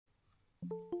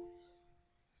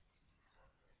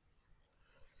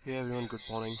Hey everyone, good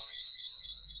morning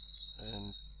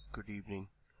and good evening.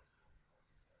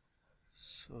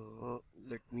 So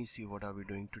let me see what are we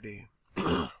doing today.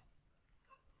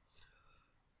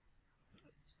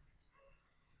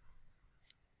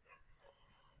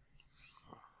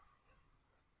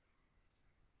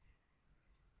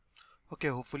 Okay,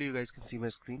 hopefully you guys can see my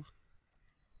screen.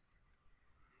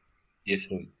 Yes,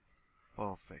 Rohit.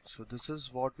 Perfect. So this is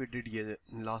what we did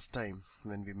last time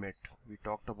when we met. We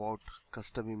talked about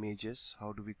custom images.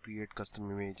 How do we create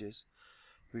custom images?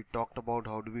 We talked about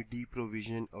how do we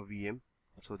deprovision a VM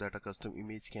so that a custom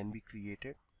image can be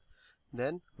created.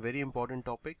 Then, very important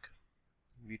topic,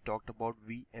 we talked about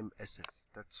VMSS.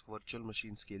 That's virtual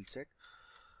machine scale set.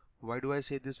 Why do I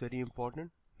say this very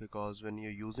important? Because when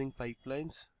you're using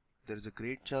pipelines, there is a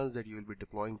great chance that you will be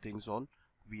deploying things on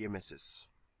VMSS.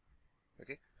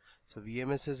 Okay, so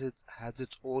VMSS has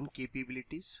its own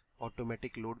capabilities: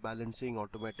 automatic load balancing,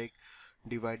 automatic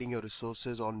dividing your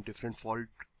resources on different fault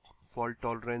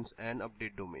tolerance and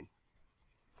update domain,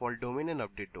 fault domain and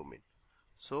update domain.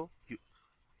 So you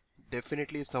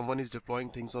definitely, if someone is deploying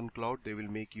things on cloud, they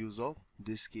will make use of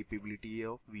this capability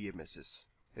of VMSS.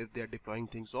 If they are deploying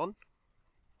things on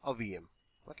a VM,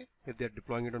 okay, if they're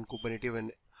deploying it on Kubernetes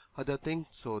and other things,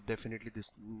 so definitely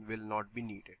this will not be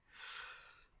needed.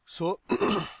 So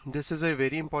this is a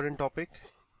very important topic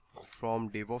from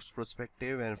DevOps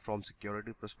perspective and from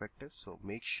security perspective, so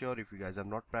make sure if you guys have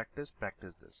not practiced,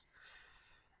 practice this.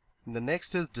 The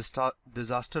next is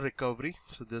disaster recovery.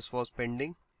 So this was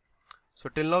pending. So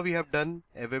till now we have done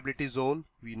availability zone.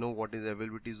 We know what is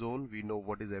availability zone, we know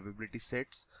what is availability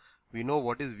sets, we know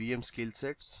what is VM scale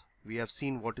sets, we have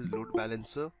seen what is load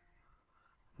balancer.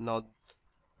 Now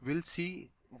we'll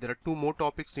see there are two more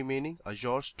topics remaining: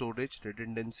 Azure storage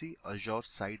redundancy, Azure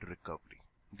site recovery.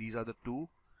 These are the two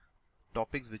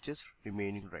topics which is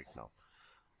remaining right now.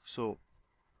 So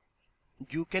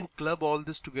you can club all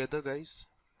this together, guys,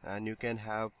 and you can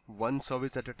have one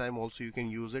service at a time. Also you can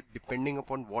use it depending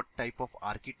upon what type of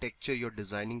architecture you're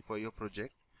designing for your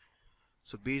project.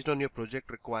 So based on your project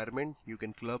requirement, you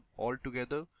can club all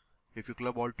together. If you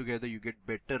club all together, you get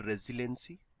better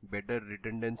resiliency, better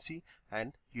redundancy,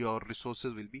 and your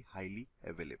resources will be highly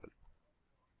available.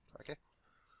 Okay.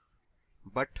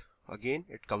 But again,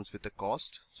 it comes with a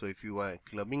cost. So if you are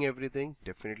clubbing everything,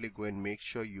 definitely go and make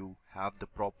sure you have the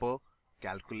proper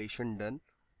calculation done.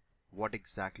 What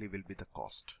exactly will be the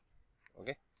cost?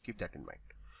 Okay. Keep that in mind.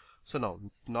 So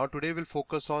now today we'll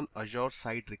focus on Azure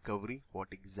site recovery, what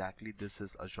exactly this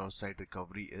is Azure site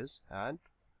recovery is, and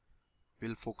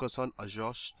we'll focus on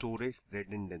Azure storage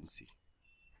redundancy.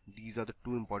 These are the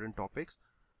two important topics.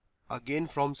 Again,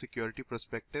 from security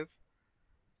perspective,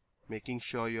 making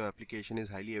sure your application is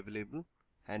highly available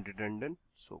and redundant.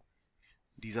 So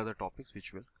these are the topics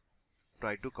which we'll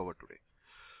try to cover today.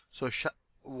 So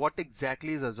what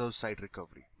exactly is Azure site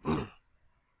recovery?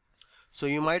 So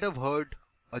you might have heard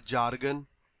a jargon,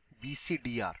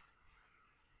 BCDR.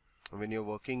 When you're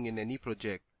working in any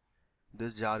project,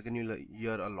 this jargon you'll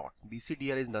hear a lot.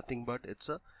 BCDR is nothing but it's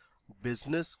a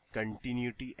business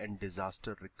continuity and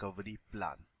disaster recovery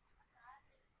plan.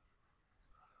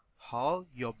 How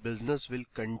your business will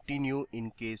continue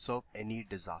in case of any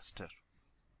disaster.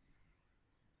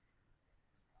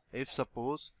 If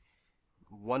suppose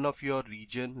one of your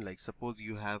region, like suppose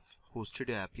you have hosted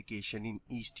your application in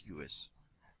East US.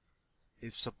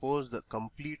 If suppose the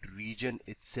complete region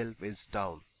itself is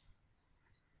down,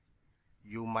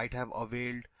 you might have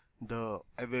availed the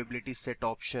availability set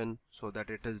option so that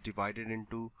it is divided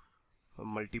into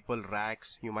multiple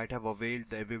racks. You might have availed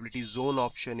the availability zone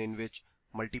option in which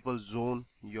multiple zone,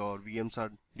 your VMs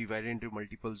are divided into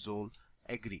multiple zone.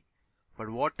 Agree. But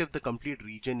what if the complete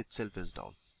region itself is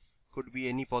down? Could be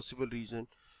any possible region,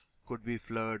 could be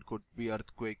flood, could be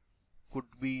earthquake, could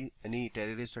be any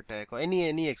terrorist attack or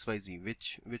any XYZ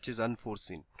which is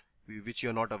unforeseen, which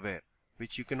you're not aware,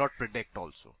 which you cannot predict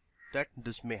also, that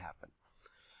this may happen.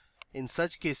 In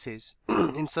such cases,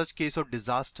 in such case of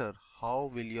disaster, how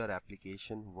will your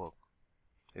application work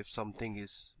if something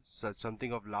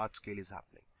of large scale is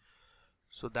happening?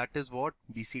 So that is what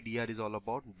BCDR is all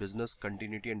about: business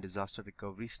continuity and disaster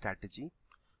recovery strategy.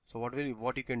 So what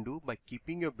you can do by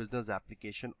keeping your business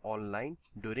application online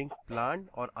during planned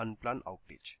or unplanned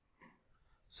outage.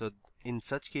 So in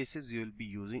such cases, you will be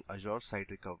using Azure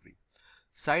site recovery.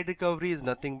 Site recovery is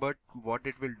nothing but what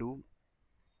it will do.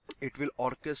 It will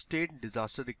orchestrate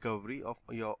disaster recovery of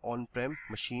your on-prem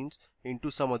machines into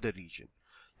some other region.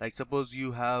 Like suppose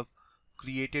you have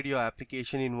created your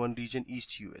application in one region,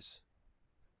 East US.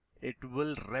 it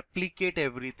will replicate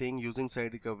everything using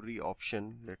site recovery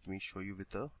option. Let me show you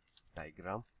with a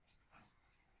diagram.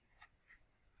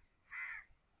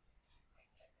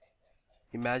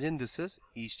 Imagine this is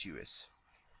East US.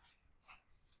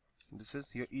 This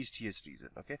is your East US region,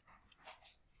 okay?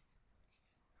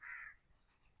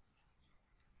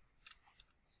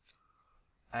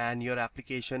 And your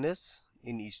application is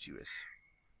in East US.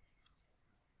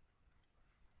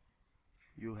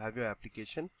 You have your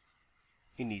application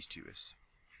in East US.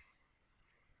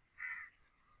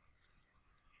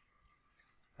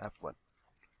 App 1.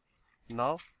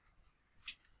 Now,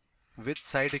 with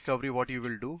site recovery, what you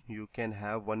will do, you can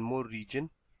have one more region.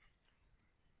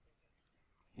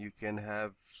 You can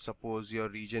have, suppose your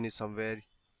region is somewhere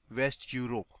West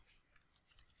Europe.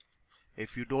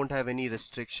 If you don't have any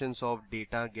restrictions of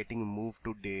data getting moved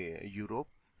to Europe,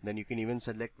 then you can even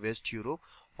select West Europe,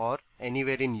 or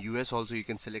anywhere in US also you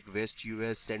can select West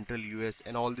US, Central US,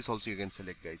 and all this also you can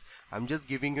select, guys. I'm just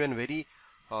giving you a very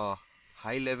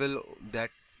high level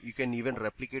that you can even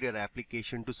replicate your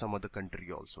application to some other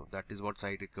country also. That is what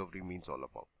site recovery means all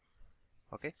about.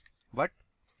 Okay, but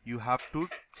you have to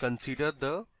consider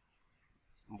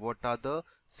what are the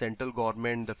central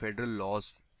government, the federal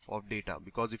laws of data,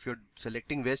 because if you're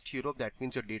selecting West Europe, that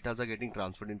means your data are getting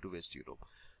transferred into West Europe.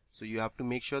 So you have to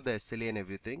make sure the SLA and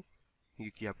everything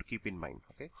you have to keep in mind.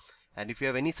 Okay, and if you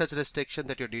have any such restriction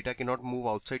that your data cannot move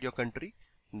outside your country,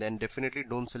 then definitely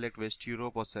don't select West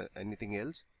Europe or anything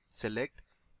else. Select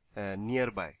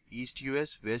nearby East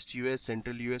US, West US,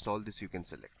 Central US, all this you can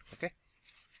select. Okay,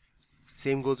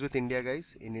 same goes with India,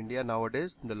 guys. In India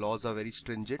nowadays the laws are very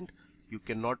stringent. You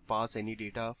cannot pass any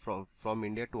data from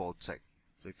India to outside.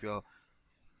 So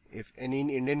if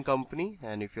any Indian company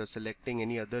and if you're selecting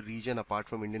any other region apart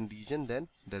from Indian region, then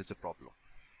there is a problem.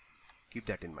 Keep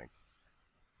that in mind.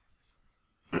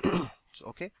 So,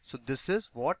 okay, so this is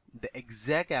what the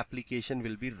exact application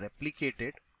will be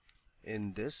replicated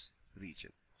in this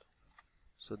region.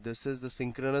 So this is the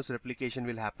synchronous replication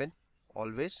will happen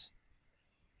always,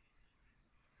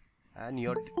 and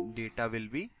your data will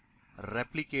be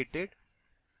replicated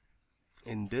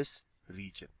in this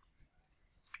region.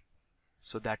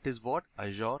 So that is what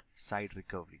Azure site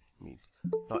recovery means.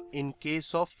 Now in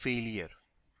case of failure,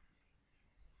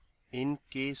 when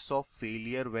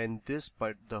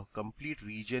the complete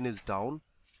region is down,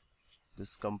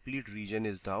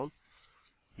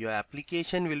 your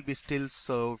application will be still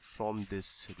served from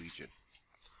this region.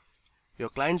 Your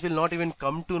clients will not even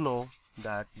come to know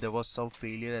that there was some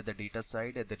failure at the data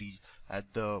side, at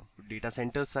the data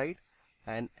center side,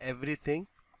 and everything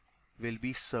will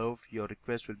be served, your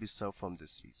request will be served from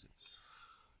this region.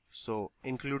 So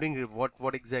including what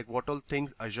all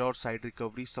things Azure site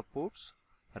recovery supports: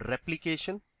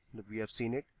 replication, we have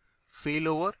seen it;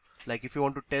 failover, like if you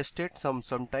want to test it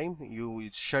sometime, you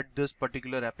shut this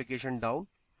particular application down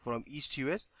from East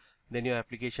US, then your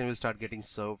application will start getting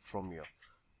served from here.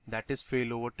 That is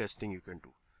failover testing you can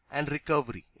do. And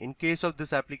recovery, in case of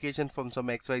this application from some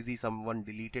XYZ, someone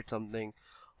deleted something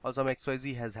or some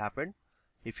XYZ has happened,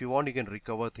 if you want, you can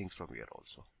recover things from here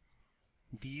also.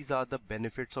 These are the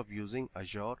benefits of using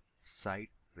Azure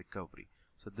site recovery.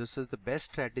 So this is the best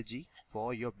strategy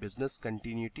for your business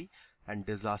continuity and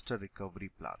disaster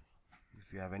recovery plan.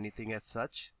 If you have anything as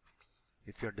such,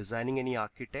 if you're designing any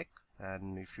architect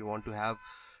and if you want to have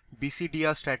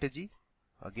BCDR strategy,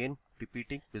 again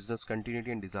repeating business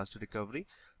continuity and disaster recovery,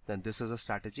 then this is a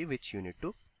strategy which you need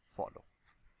to follow.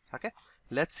 Okay,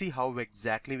 let's see how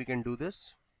exactly we can do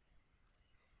this.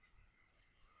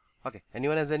 Okay,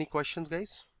 anyone has any questions,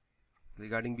 guys,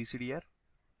 regarding BCDR?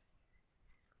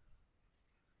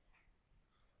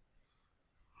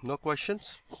 No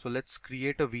questions? So let's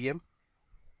create a VM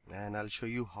and I'll show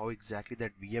you how exactly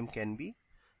that VM can be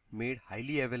made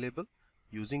highly available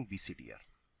using BCDR.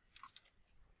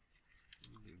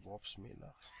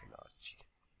 devopsmela NRG.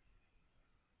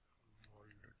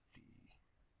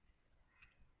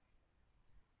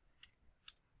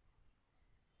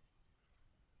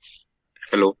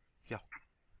 Hello. Yeah.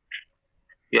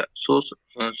 Yeah. So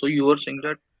you were saying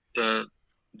that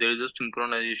there is a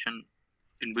synchronization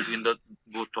in between the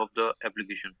both of the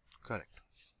application. Correct.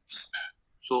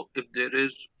 So if there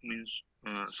is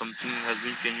something has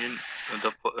been changed in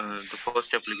the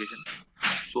first application,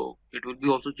 so it will be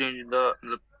also changed in the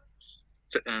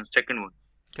second one.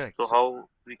 Correct. So how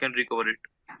we can recover it?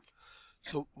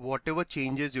 So whatever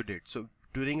changes you did, so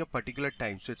during a particular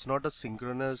time, so it's not a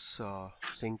synchronous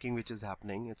syncing which is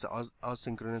happening, it's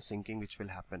asynchronous syncing which will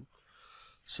happen.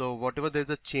 So whatever there's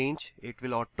a change, it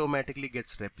will automatically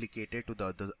gets replicated to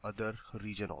the other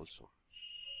region also.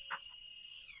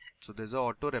 So there's a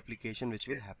auto replication which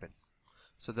will happen.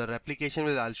 So the replication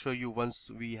will, I'll show you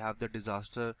once we have the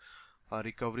disaster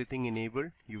recovery thing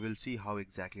enabled. You will see how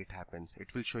exactly it happens.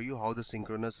 It will show you how the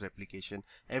synchronous replication,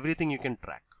 everything you can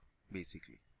track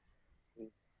basically.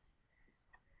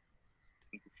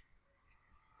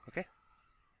 Okay,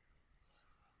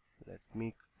 let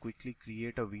me quickly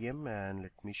create a VM and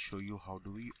let me show you how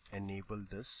do we enable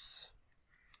this.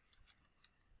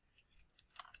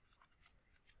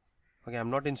 Okay, I'm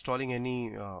not installing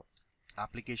any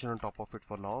application on top of it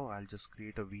for now. I'll just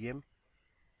create a VM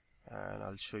and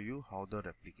I'll show you how the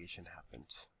replication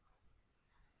happens.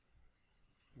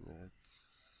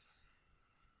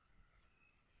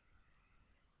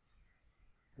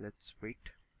 Let's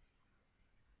wait.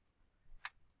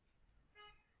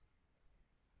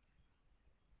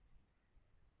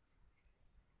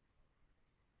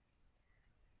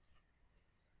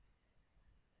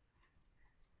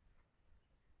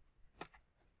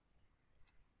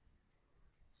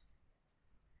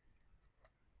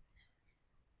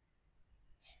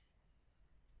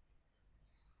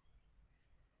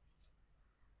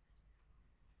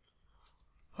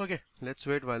 Okay, let's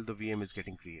wait while the VM is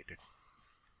getting created.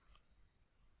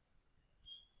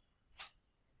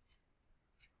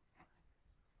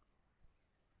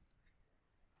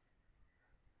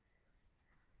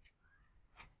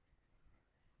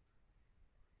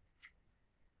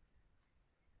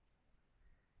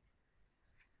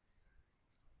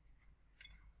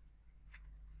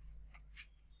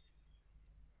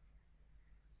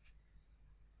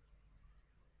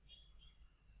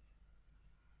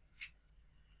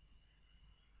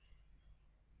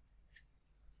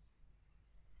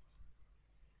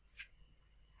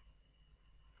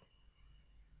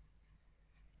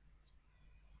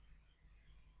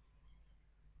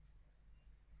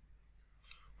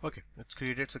 Okay, it's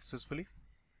created successfully.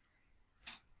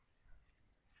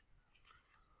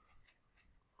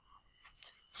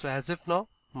 So as if now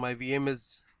my VM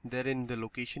is there in the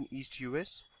location East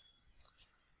US,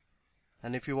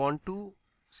 and if you want to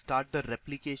start the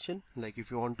replication, like if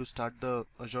you want to start the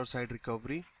Azure side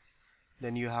recovery,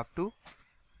 then you have to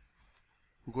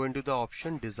go into the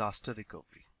option disaster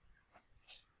recovery.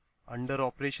 Under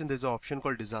operation there's an option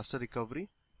called disaster recovery.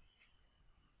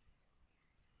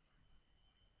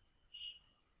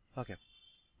 Okay,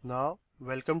 now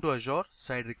welcome to Azure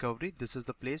side recovery. This is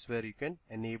the place where you can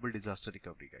enable disaster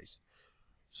recovery, guys.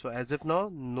 So as of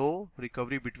now, no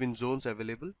recovery between zones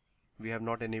available. We have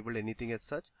not enabled anything as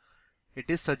such. It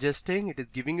is suggesting, it is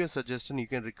giving you a suggestion you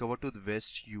can recover to the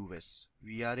West US.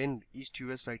 We are in East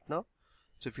US right now.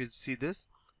 So if you see this,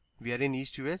 we are in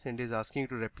East US and it is asking you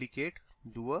to replicate,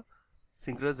 do a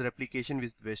synchronous replication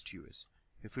with West US.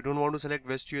 If you don't want to select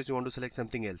West US, you want to select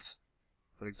something else.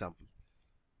 For example,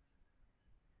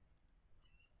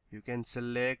 you can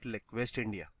select like West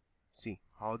India. See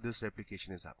how this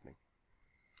replication is happening.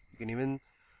 You can even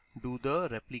do the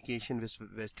replication with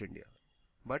West India.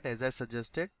 But as I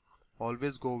suggested,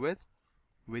 always go with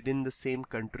within the same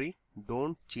country.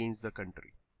 Don't change the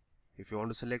country. If you want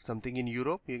to select something in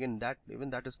Europe, you can even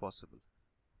that is possible.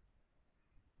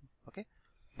 Okay,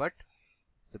 but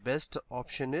the best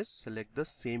option is select the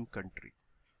same country.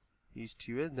 East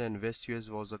US, then West US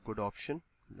was a good option.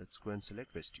 Let's go and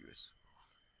select West US.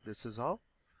 This is how,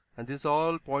 and these are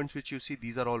all points which you see.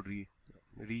 These are all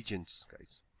regions,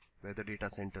 guys, where the data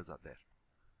centers are there.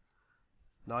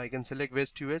 Now I can select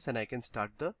West US and I can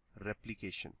start the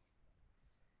replication.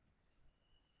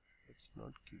 It's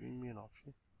not giving me an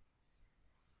option.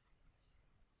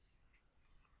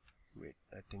 Wait,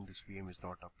 I think this VM is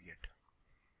not up yet.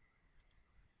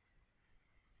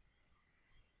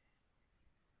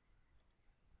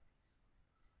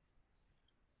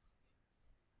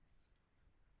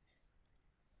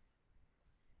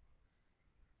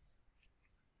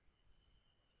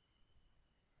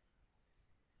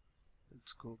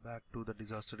 Let's go back to the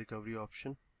disaster recovery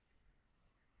option.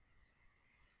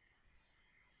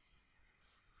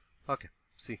 Okay,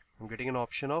 see, I'm getting an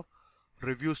option of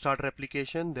review start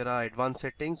replication. There are advanced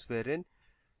settings wherein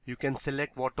you can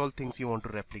select what all things you want to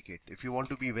replicate. If you want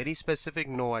to be very specific,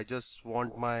 no, I just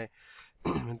want my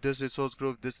this resource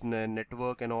group, this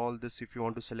network and all this. If you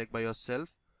want to select by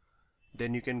yourself,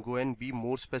 then you can go and be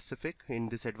more specific in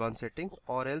this advanced settings.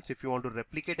 Or else if you want to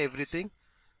replicate everything,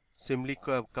 simply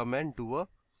come and do a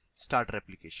start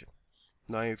replication.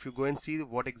 Now if you go and see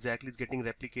what exactly is getting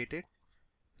replicated,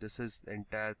 this is the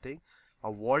entire thing.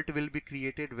 A vault will be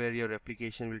created where your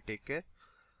replication will take care.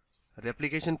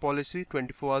 Replication policy,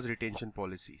 24 hours retention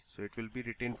policy. So it will be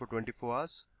retained for 24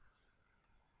 hours.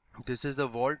 This is the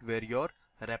vault where your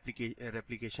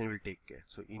replication will take care.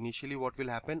 So initially what will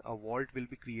happen, a vault will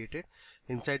be created.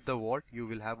 Inside the vault you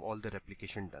will have all the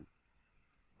replication done.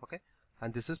 Okay,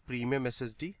 and this is premium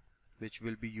SSD which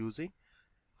we'll be using.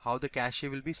 How the cache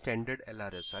will be standard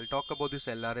LRS. I'll talk about this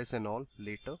LRS and all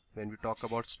later when we talk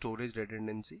about storage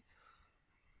redundancy.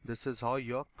 This is how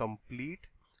your complete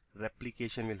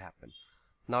replication will happen.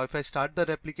 Now if I start the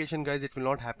replication, guys, it will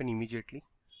not happen immediately.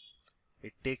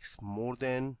 It takes more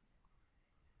than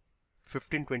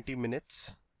 15-20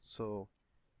 minutes. So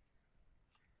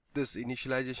this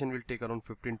initialization will take around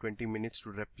 15-20 minutes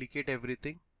to replicate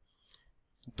everything.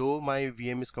 Though my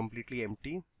VM is completely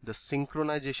empty, the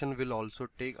synchronization will also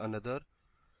take another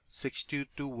 60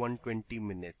 to 120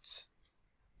 minutes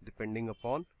depending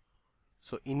upon.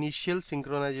 So initial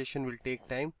synchronization will take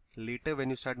time. Later when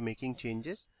you start making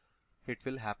changes, it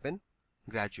will happen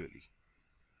gradually.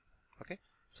 Okay,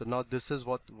 so now this is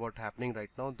what happening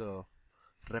right now. The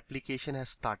replication has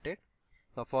started.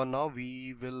 Now for now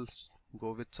we will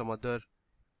go with some other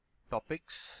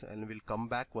topics and we'll come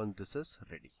back once this is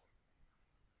ready.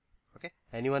 Okay,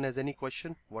 anyone has any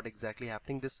question what exactly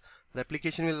happening? This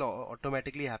replication will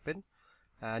automatically happen,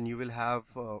 and you will have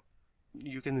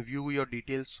you can view your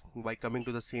details by coming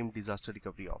to the same disaster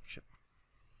recovery option.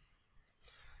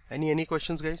 Any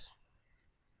questions, guys?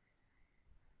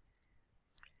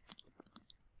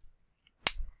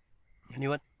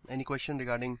 Anyone? Any question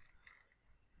regarding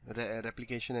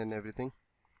replication and everything?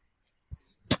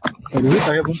 Rohit,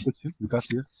 I have one question.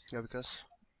 Vikas here. Yeah, Vikas.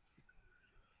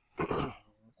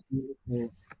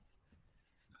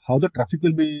 How the traffic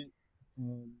will be?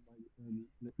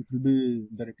 It will be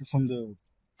directed from the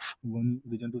one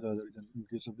region to the other region in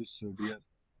case of this DR.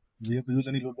 We have to use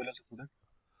any load balancer for that?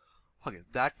 Okay,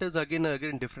 that is again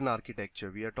different architecture.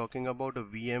 We are talking about a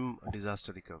VM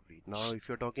disaster recovery. Now if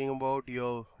you're talking about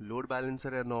your load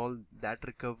balancer and all that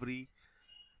recovery,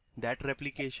 that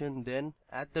replication, then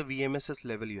at the VMSS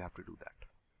level you have to do that.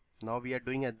 Now we are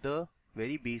doing at the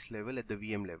very base level, at the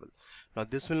VM level. Now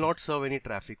this will not serve any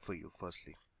traffic for you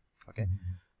firstly. Okay,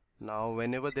 now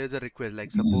whenever there is a request,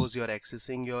 like suppose you are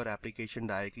accessing your application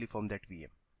directly from that VM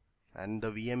and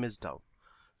the VM is down,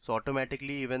 so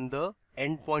automatically even the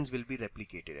endpoints will be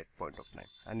replicated at point of time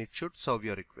and it should serve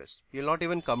your request. You'll not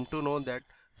even come to know that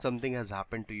something has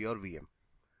happened to your VM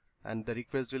and the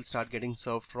request will start getting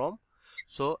served from.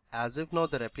 So as if now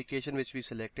the replication which we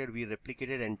selected, we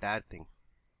replicated entire thing.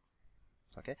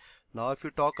 Okay, now if you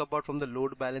talk about from the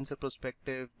load balancer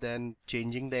perspective, then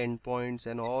changing the endpoints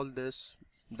and all this,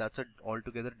 that's a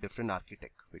altogether different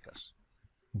architect because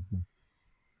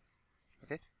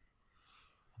okay,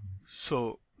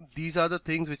 so these are the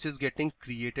things which is getting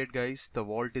created, guys. The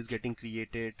vault is getting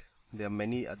created, there are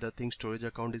many other things, storage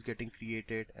account is getting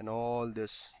created, and all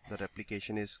this, the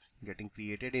replication is getting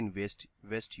created in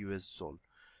West US zone.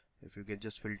 If you can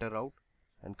just filter out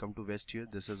and come to West US,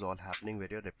 this is all happening where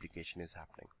your replication is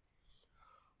happening.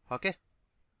 Okay,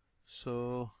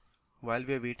 so while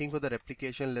we are waiting for the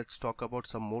replication, let's talk about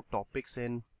some more topics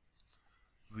in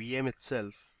VM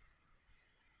itself.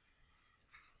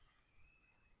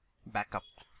 Backup.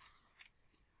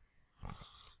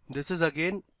 This is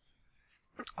again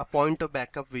a point of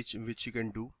backup which you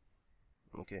can do.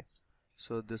 Okay,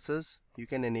 so this is, you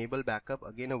can enable backup.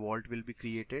 Again a vault will be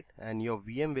created and your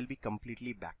VM will be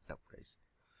completely backed up, guys.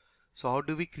 So how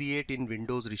do we create in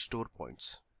Windows restore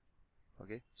points?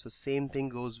 Okay, so same thing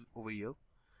goes over here.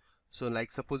 So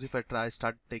like suppose if I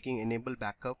start taking enable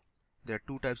backup, there are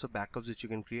two types of backups which you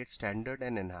can create, standard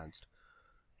and enhanced.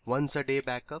 Once a day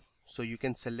backup, so you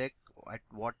can select at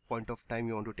what point of time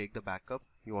you want to take the backup.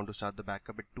 You want to start the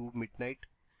backup at 2 midnight,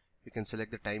 you can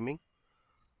select the timing.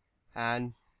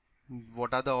 And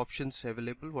what are the options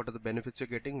available, what are the benefits you're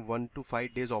getting? 1 to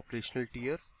 5 days operational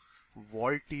tier,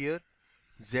 vault tier,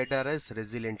 ZRS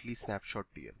resiliently snapshot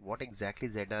tier. What exactly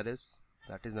ZRS?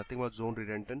 That is nothing but zone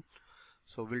redundant.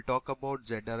 So we'll talk about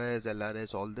ZRS,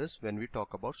 LRS, all this when we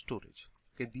talk about storage.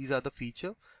 Okay, these are the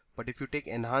feature, but if you take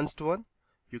enhanced one,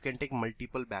 you can take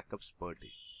multiple backups per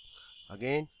day.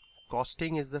 Again,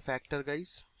 costing is the factor,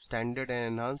 guys. Standard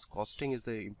and enhanced, costing is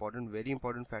the important, very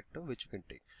important factor which you can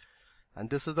take. And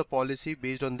this is the policy.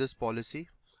 Based on this policy,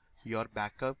 your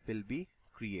backup will be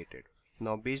created.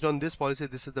 Now based on this policy,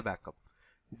 this is the backup.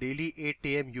 Daily 8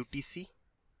 AM UTC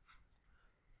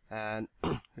and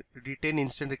retain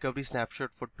instant recovery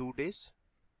snapshot for 2 days.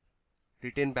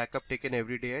 Retain backup taken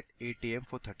every day at 8 AM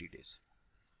for 30 days.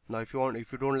 Now if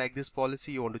you don't like this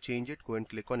policy, you want to change it, go and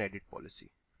click on edit policy.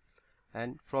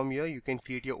 And from here you can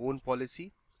create your own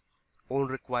policy, own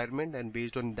requirement, and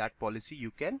based on that policy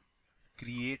you can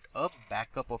create a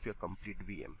backup of your complete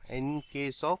VM. In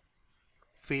case of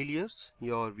failures,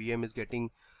 your VM is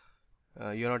getting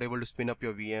you're not able to spin up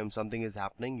your VM, something is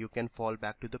happening, you can fall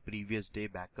back to the previous day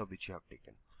backup which you have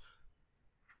taken.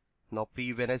 Now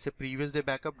when I say previous day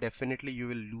backup, definitely you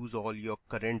will lose all your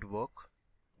current work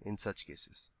in such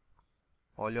cases.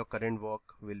 All your current work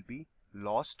will be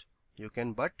lost.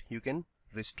 But you can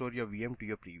restore your VM to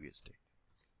your previous day.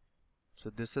 So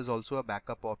this is also a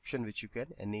backup option which you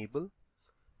can enable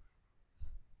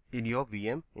in your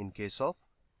VM in case of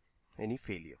any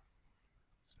failure.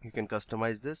 You can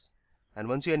customize this, and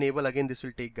once you enable, again this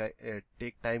will take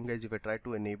time, guys. If I try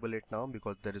to enable it now,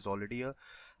 because there is already a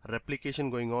replication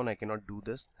going on, I cannot do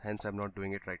this, hence I'm not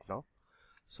doing it right now.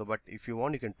 So but if you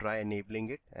want, you can try enabling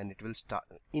it, and it will start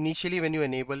initially. When you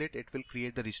enable it, it will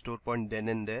create the restore point then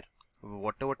and there,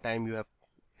 whatever time you have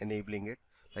enabling it.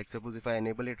 Like suppose if I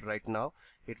enable it right now,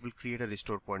 it will create a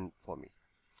restore point for me.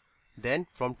 Then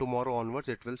from tomorrow onwards,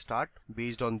 it will start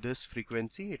based on this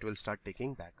frequency. It will start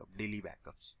taking daily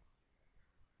backups.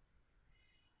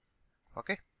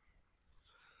 Okay.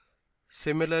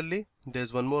 Similarly,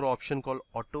 there's one more option called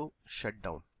auto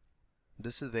shutdown.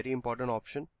 This is very important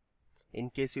option. In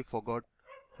case you forgot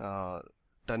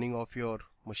turning off your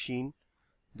machine,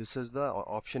 this is the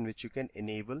option which you can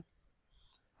enable,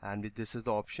 and this is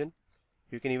the option.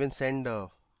 You can even send a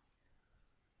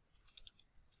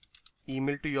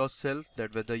email to yourself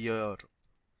that whether your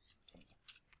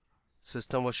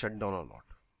system was shut down or not.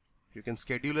 You can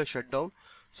schedule a shutdown.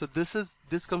 So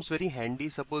this comes very handy.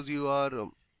 Suppose you are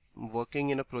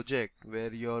working in a project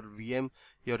where your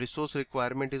your resource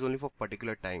requirement is only for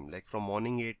particular time, like from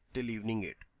morning 8 till evening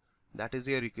 8. That is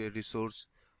your resource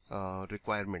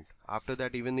requirement. After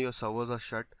that, even your servers are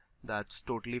shut. That's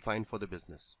totally fine for the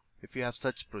business. If you have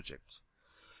such projects,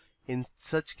 in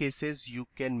such cases, you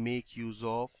can make use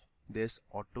of this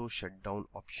auto shutdown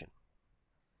option.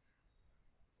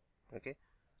 Okay.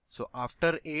 So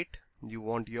after 8, you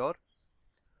want your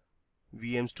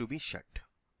VMs to be shut.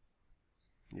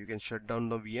 You can shut down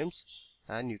the VMs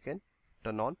and you can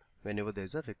turn on whenever there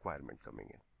is a requirement coming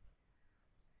in.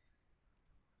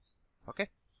 Okay.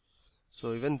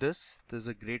 So even this is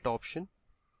a great option.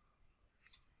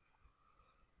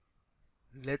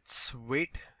 Let's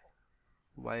wait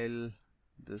while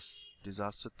this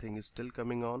disaster thing is still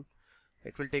coming on.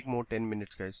 It will take more 10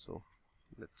 minutes, guys. So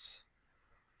let's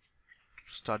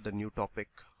start the new topic,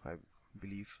 I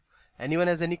believe. Anyone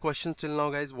has any questions till now,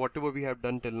 guys? Whatever we have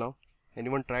done till now,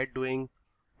 anyone tried doing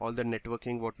all the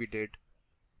networking what we did,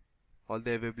 all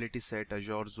the availability set,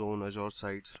 Azure zone, Azure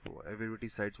sites, availability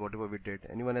sites, whatever we did?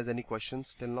 Anyone has any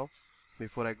questions till now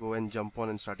before I go and jump on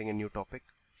and starting a new topic?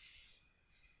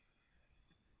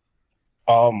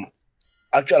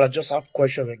 Actually, I just have a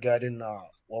question regarding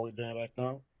what we're doing right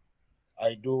now.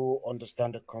 I do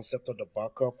understand the concept of the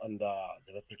backup and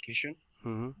the replication,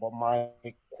 but my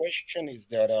question is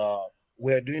that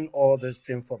we're doing all this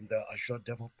thing from the Azure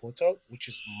DevOps portal, which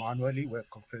is manually we're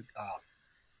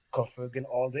configuring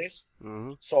all this.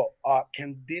 So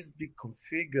can this be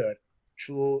configured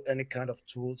through any kind of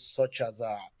tool such as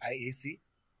IAC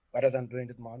rather than doing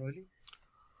it manually?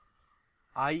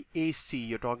 IAC,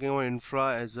 you're talking about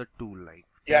infra as a tool, like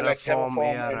Terraform, like Terraform,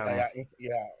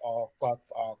 ARM. Or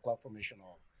CloudFormation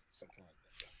or something like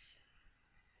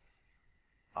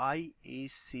that.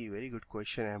 IAC, very good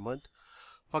question, Ahmed.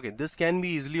 Okay, this can be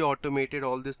easily automated.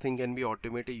 All this thing can be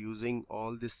automated using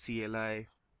all this CLI,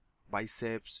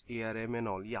 biceps, ARM and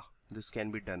all. Yeah, this can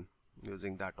be done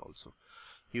using that also.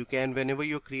 You can, whenever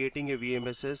you're creating a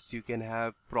VMSS, you can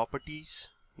have properties.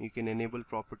 You can enable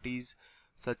properties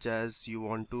such as you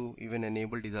want to even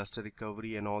enable disaster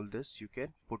recovery, and all this you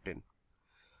can put in.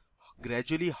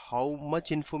 Gradually, how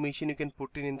much information you can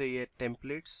put in the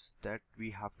templates, that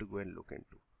we have to go and look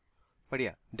into. But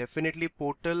yeah, definitely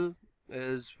portal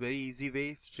is very easy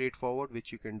way, straightforward,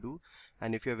 which you can do.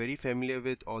 And if you're very familiar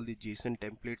with all the JSON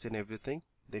templates and everything,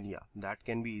 then yeah, that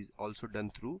can be also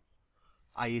done through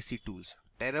IAC tools.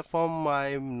 Terraform,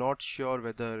 I'm not sure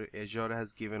whether Azure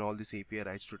has given all these API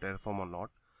rights to Terraform or not.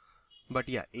 But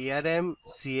yeah, ARM,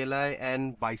 CLI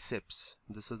and biceps,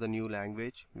 this is the new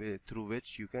language through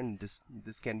which you can this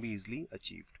can be easily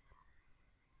achieved.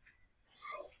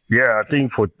 Yeah, I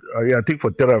think for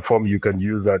Terraform you can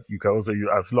use that. You can also use,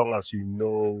 as long as you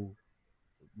know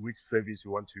which service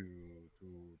you want to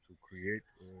create.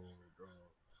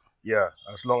 Yeah,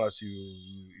 as long as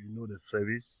you know the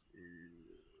service,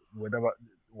 whatever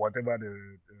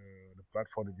the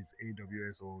platform, if it's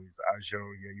AWS or it's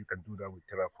Azure, yeah, you can do that with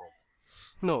Terraform.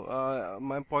 No,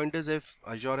 my point is, if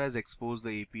Azure has exposed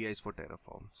the APIs for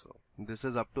Terraform, so this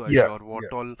is up to Azure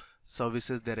what all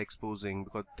services they're exposing,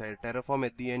 because Terraform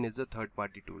at the end is a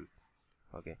third-party tool.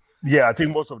 Okay. Yeah, I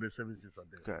think most of the services are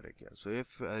there. Correct. Yeah. So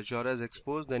if Azure has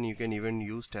exposed, then you can even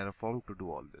use Terraform to do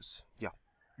all this. Yeah.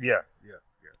 Yeah.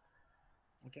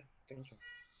 Okay. Thank you.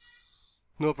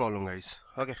 No problem, guys.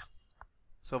 Okay.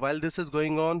 So while this is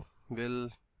going on, we'll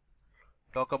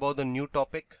talk about the new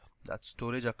topic, that's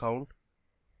storage account.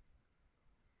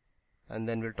 And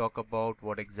then we'll talk about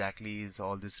what exactly is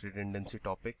all this redundancy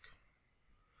topic.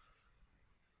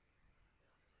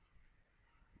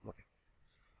 Okay.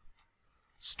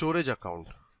 Storage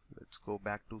account. Let's go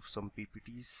back to some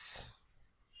PPTs.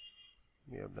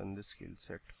 We have done this skill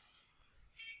set.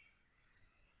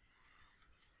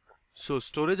 So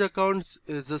storage accounts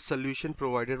is a solution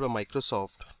provided by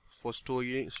Microsoft for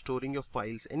storing your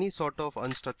files. Any sort of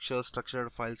unstructured,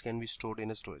 structured files can be stored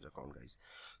in a storage account, guys.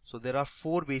 So there are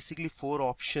basically four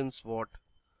options what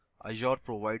Azure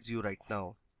provides you right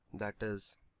now. That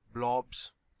is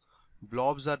blobs.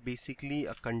 Blobs are basically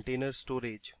a container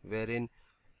storage wherein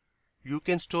you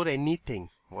can store anything,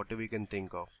 whatever you can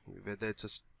think of, whether it's a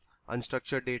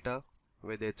unstructured data,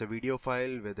 whether it's a video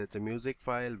file, whether it's a music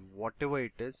file, whatever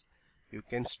it is, you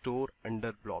can store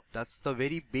under blob. That's the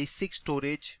very basic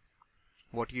storage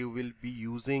what you will be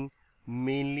using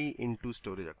mainly into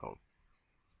storage account.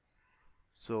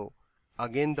 So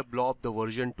again, the blob, the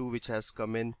version 2 which has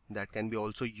come in, that can be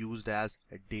also used as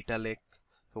a data lake.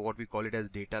 So what we call it as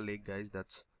data lake, guys,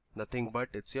 that's nothing but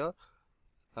it's your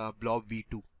blob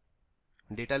v2.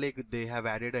 Data lake, they have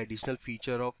added an additional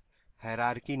feature of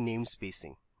hierarchy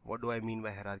namespacing. What do I mean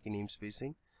by hierarchy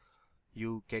namespacing?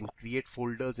 You can create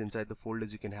folders. Inside the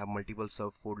folders you can have multiple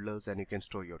subfolders and you can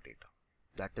store your data.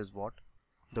 That is what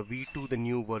the v2, the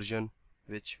new version,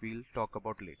 which we'll talk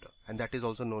about later, and that is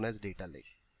also known as data lake,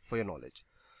 for your knowledge.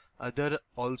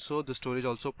 The storage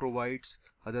also provides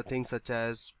other things such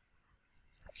as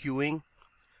queuing,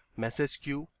 message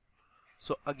queue.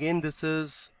 So again, this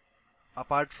is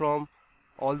apart from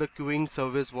all the queuing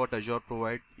service what Azure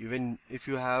provide. Even if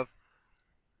you have,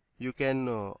 you can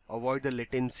avoid the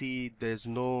latency. There's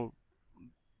no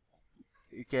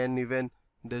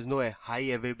high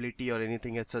availability or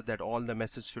anything as such, that all the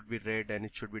message should be read and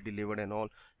it should be delivered and all.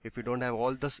 If you don't have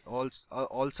all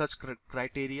such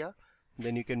criteria,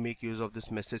 then you can make use of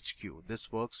this message queue.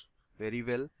 This works very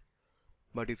well.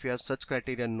 But if you have such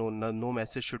criteria, no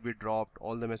message should be dropped,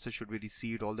 all the message should be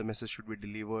received, all the message should be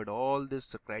delivered, all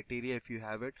this criteria, if you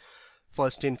have it,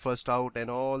 first in first out and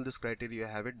all this criteria you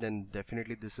have it, then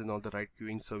definitely this is not the right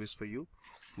queuing service for you.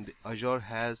 Azure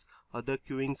has other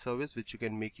queuing service which you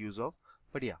can make use of.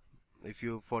 But yeah, if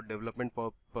you for development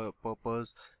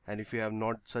purpose and if you have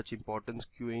not such importance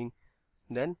queuing,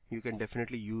 then you can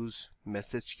definitely use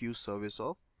message queue service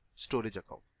of storage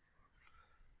account.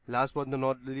 Last but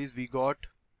not least, we got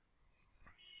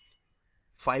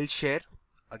file share.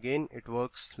 Again, it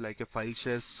works like a file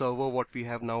share server what we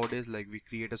have nowadays. Like we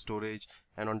create a storage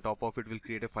and on top of it we'll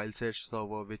create a file share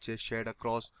server which is shared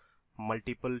across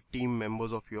multiple team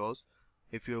members of yours.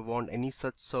 If you want any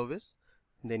such service,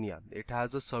 then yeah, it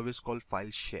has a service called file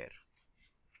share.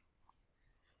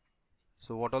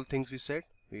 So what all things we said?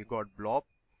 We got blob,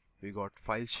 we got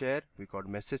file share, we got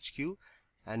message queue,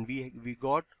 and we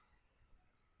got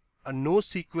a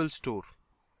NoSQL store.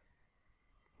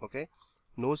 Okay,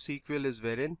 NoSQL is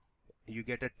wherein you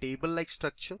get a table like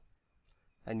structure,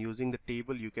 and using the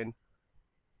table you can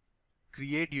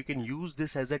use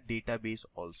this as a database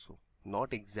also.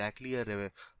 Not exactly a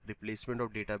replacement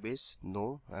of database.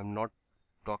 No, I'm not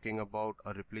talking about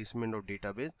a replacement of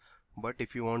database, but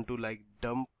if you want to like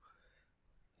dump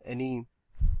any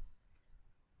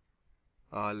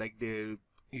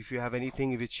if you have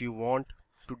anything which you want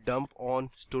to dump on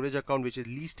storage account which is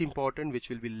least important, which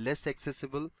will be less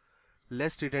accessible,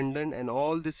 less redundant and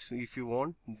all this, if you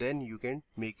want, then you can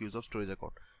make use of storage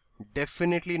account.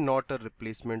 Definitely not a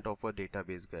replacement of a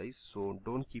database, guys. So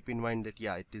don't keep in mind that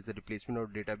yeah, it is the replacement of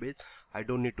database, I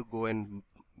don't need to go and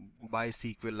buy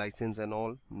SQL license and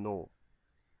all. No,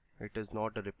 it is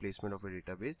not a replacement of a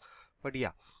database, but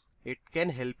yeah, it can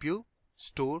help you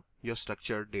store your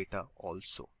structured data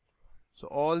also. So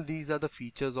all these are the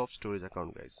features of storage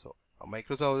account, guys. So a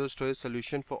Microsoft Azure storage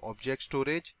solution for object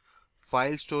storage,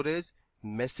 file storage,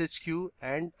 message queue,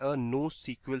 and a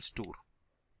NoSQL store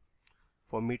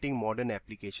for meeting modern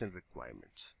application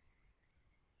requirements.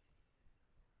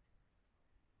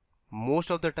 Most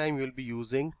of the time you will be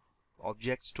using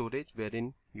object storage,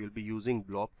 wherein you will be using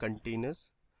blob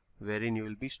containers, wherein you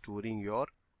will be storing your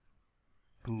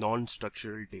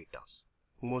non-structural data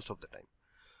most of the time.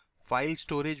 File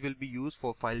storage will be used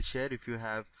for file share. If you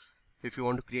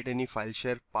want to create any file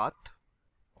share path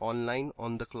online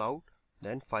on the cloud,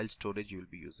 then file storage you will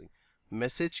be using.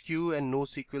 Message queue and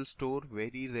NoSQL store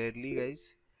very rarely,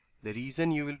 guys. The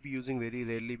reason you will be using very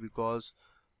rarely, because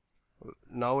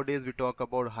nowadays we talk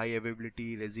about high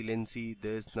availability, resiliency,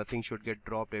 there's nothing should get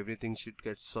dropped, everything should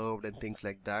get served and things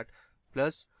like that.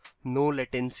 plus no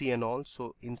latency and all.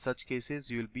 So in such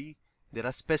cases there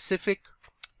are specific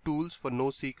tools for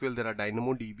NoSQL. There are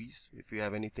DynamoDBs if you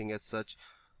have anything as such,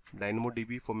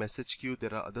 DynamoDB for message queue.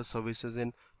 There are other services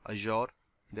in Azure,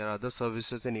 there are other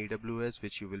services in AWS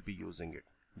which you will be using it,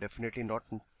 definitely not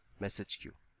message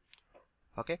queue.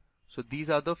 Okay, so these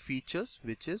are the features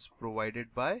which is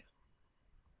provided by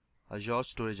Azure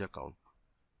storage account.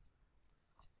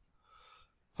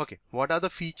 Okay, what are the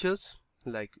features?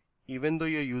 Like, even though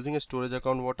you're using a storage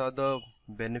account, what are the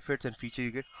benefits and features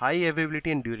you get? High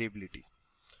availability and durability.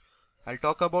 I'll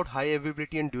talk about high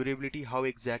availability and durability, how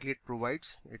exactly it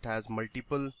provides. It has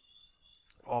multiple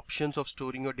options of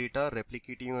storing your data,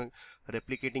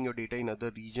 replicating your data in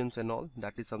other regions and all.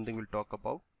 That is something we'll talk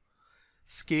about.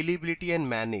 Scalability and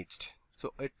managed.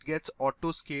 So it gets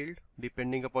auto scaled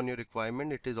depending upon your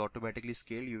requirement. It is automatically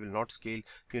scaled. You will not scale,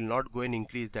 you will not go and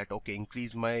increase that. Okay,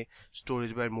 increase my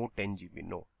storage by more 10 GB.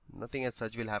 No, nothing as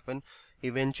such will happen.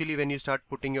 Eventually when you start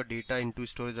putting your data into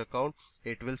storage account,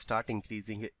 it will start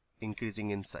increasing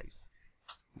in size.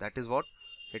 That is what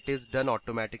it is done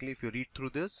automatically. If you read through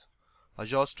this,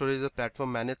 Azure storage is a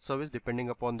platform managed service. Depending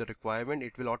upon the requirement,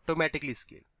 it will automatically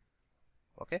scale.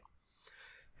 Okay,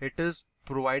 it is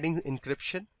providing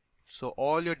encryption, so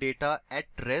all your data at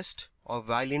rest or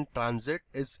while in transit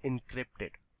is encrypted.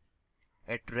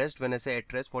 At rest, when I say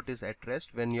at rest, what is at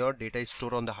rest? When your data is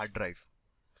stored on the hard drive.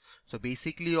 So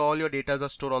basically all your data are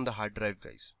stored on the hard drive,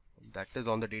 guys. That is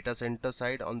on the data center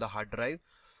side on the hard drive.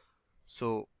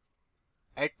 So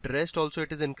at rest also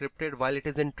it is encrypted. While it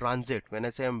is in transit, when I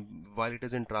say while it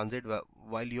is in transit,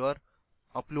 while you are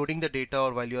uploading the data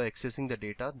or while you are accessing the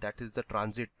data, that is the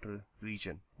transit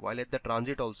region. While at the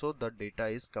transit also, the data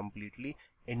is completely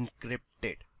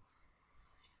encrypted.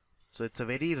 So it's a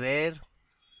very rare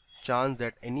chance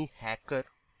that any hacker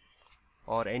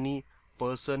or any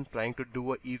person trying to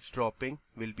do a eavesdropping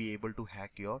will be able to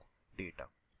hack your data.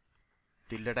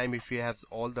 Till the time if he has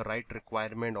all the right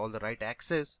requirement, all the right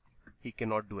access, he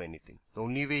cannot do anything. The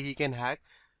only way he can hack,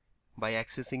 by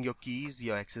accessing your keys,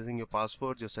 you're accessing your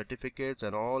passwords, your certificates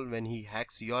and all. When he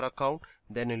hacks your account,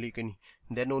 then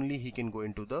only he can go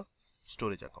into the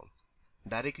storage account.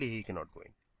 Directly he cannot go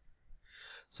in.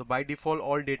 So by default,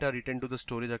 all data written to the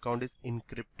storage account is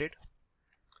encrypted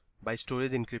by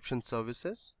storage encryption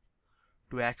services.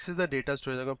 To access the data,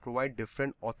 storage account provide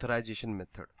different authorization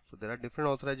method. So there are different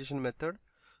authorization method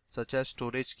such as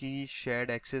storage key, shared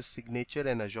access signature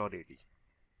and Azure AD.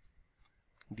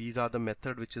 These are the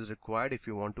method which is required if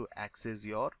you want to access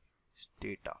your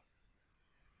data.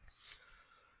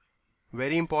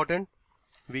 Very important,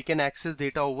 we can access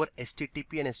data over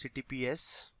HTTP and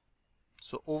HTTPS.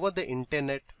 So over the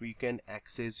internet we can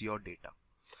access your data.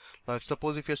 Now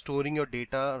suppose if you're storing your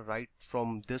data right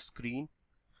from this screen,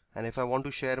 and if I want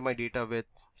to share my data with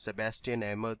Sebastian,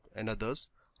 Ahmed and others,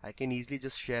 I can easily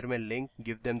just share my link,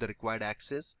 give them the required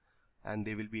access, and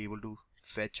they will be able to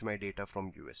fetch my data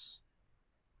from US.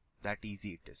 That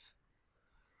easy it is.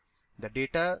 The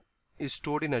data is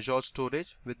stored in Azure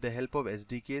storage with the help of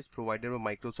SDKs provided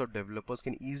by Microsoft. Developers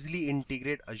can easily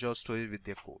integrate Azure storage with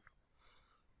their code.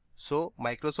 So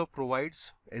Microsoft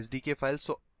provides SDK files.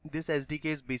 So this SDK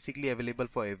is basically available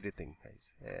for everything,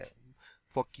 guys.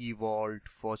 For Key Vault,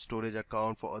 for storage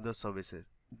account, for other services.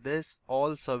 This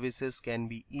all services can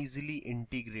be easily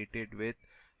integrated with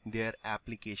their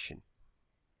application.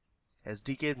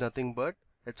 SDK is nothing but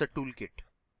it's a toolkit.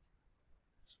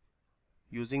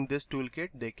 Using this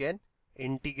toolkit, they can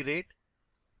integrate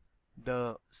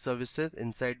the services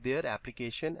inside their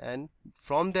application, and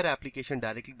from their application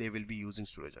directly they will be using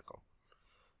storage account.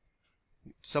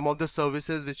 Some of the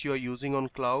services which you are using on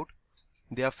cloud,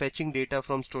 they are fetching data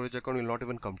from storage account, will not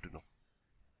even come to know.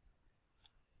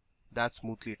 That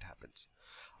smoothly it happens.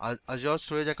 Azure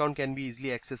storage account can be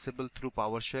easily accessible through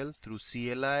PowerShell, through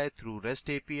CLI, through REST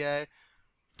API,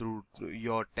 through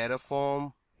your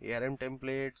Terraform, ARM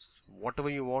templates, whatever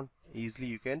you want. Easily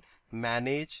you can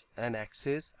manage and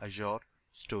access Azure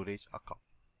storage account.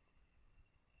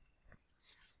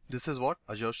 This is what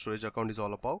Azure storage account is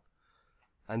all about.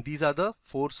 And these are the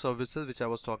 4 services which I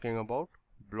was talking about.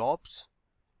 Blobs,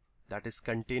 that is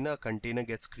container. Container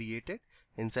gets created.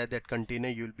 Inside that container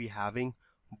you will be having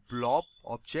blob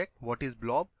object. What is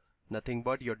blob? Nothing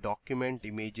but your document,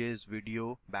 images,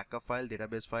 video, backup file,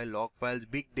 database file, log files,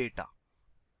 big data.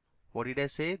 What did I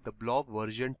say? The blob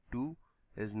version 2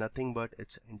 is nothing but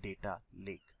it's data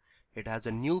lake. It has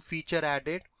a new feature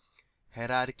added,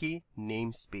 hierarchy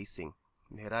namespacing.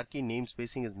 Hierarchy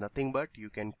namespacing is nothing but you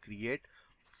can create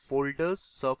folders,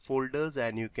 subfolders,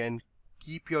 and you can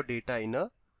keep your data in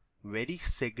a very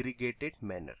segregated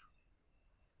manner.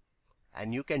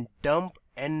 and you can dump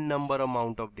n number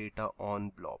amount of data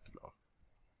on blob. Now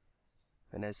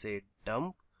when I say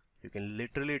dump, you can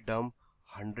literally dump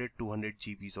 100 200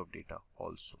 GBs of data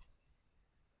also.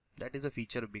 That is a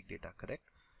feature of big data, correct?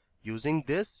 Using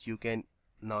this you can,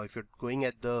 now if you're going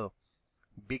at the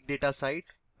big data side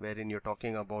wherein you're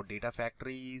talking about data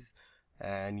factories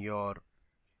and your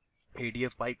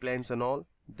ADF pipelines and all,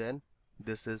 then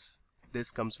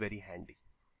this comes very handy.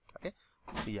 Okay,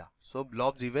 yeah, so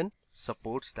blobs even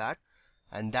supports that,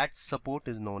 and that support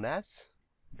is known as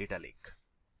data lake.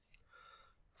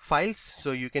 Files,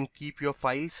 so you can keep your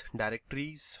files,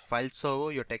 directories, file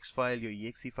server, your text file, your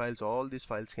exe files, all these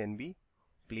files can be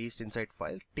placed inside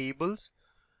file. Tables,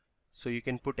 so you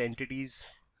can put entities.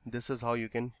 This is how you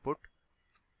can put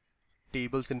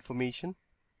tables information,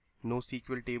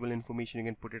 NoSQL table information, you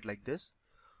can put it like this.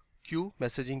 Queue,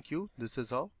 messaging queue, this is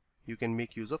how you can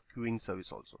make use of queuing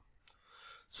service also.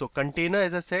 So container,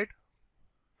 as I said,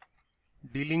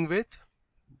 dealing with,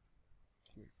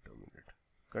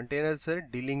 container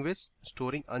said dealing with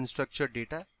storing unstructured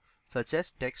data such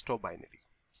as text or binary.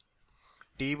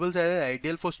 Tables are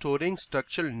ideal for storing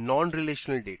structured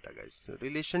non-relational data, guys. So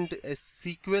relation to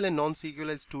SQL and non-SQL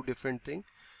is two different things.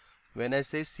 When I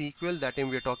say SQL, that time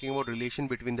we are talking about relation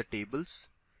between the tables.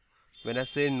 When I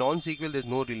say non-SQL, there is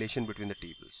no relation between the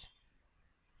tables.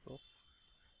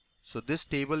 So this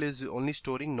table is only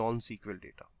storing non-SQL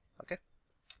data. Okay.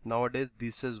 Nowadays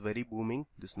this is very booming.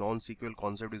 This non-SQL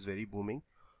concept is very booming.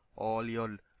 All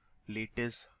your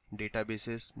latest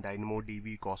databases,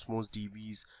 DynamoDB, Cosmos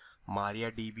DBs,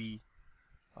 MariaDB,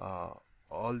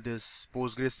 all this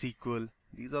PostgreSQL,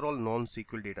 these are all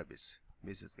non-SQL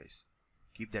bases, guys.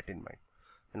 Keep that in mind.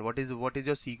 And what is your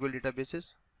SQL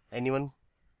databases? Anyone?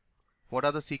 What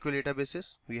are the SQL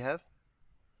databases we have?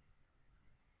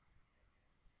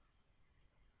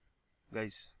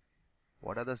 Guys,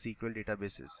 what are the SQL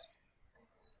databases?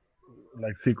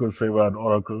 Like SQL Server and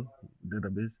Oracle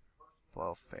database.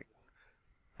 Perfect.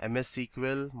 MS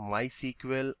SQL,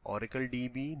 MySQL, Oracle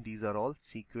DB, these are all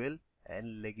SQL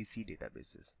and legacy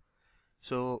databases.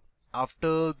 So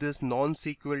after this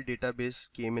non-SQL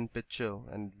database came in picture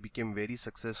and became very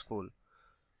successful,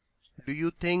 do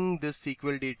you think this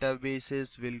SQL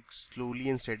databases will slowly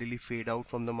and steadily fade out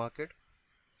from the market?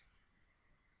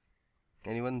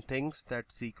 Anyone thinks that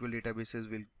SQL databases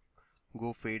will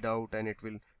go fade out and it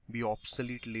will be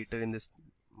obsolete later in this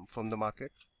from the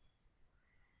market?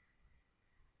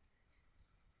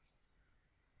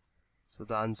 So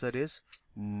the answer is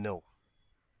no.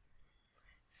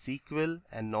 SQL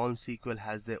and non-SQL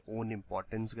has their own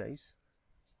importance, guys.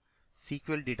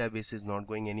 SQL database is not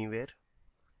going anywhere.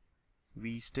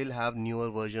 We still have newer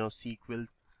version of SQL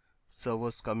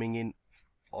servers coming in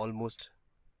almost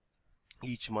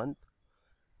each month.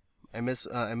 MS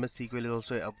SQL is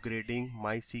also upgrading,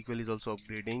 MySQL is also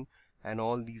upgrading, and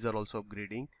all these are also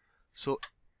upgrading. So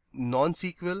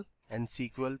non-SQL and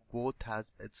SQL both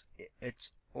has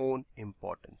its own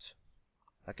importance.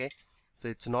 Okay, so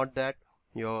it's not that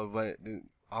your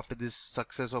after this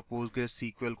success of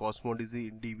PostgreSQL, Cosmos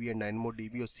DB and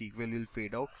DynamoDB, your SQL will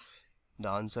fade out. The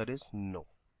answer is no.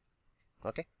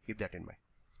 Okay, keep that in mind.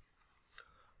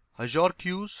 Azure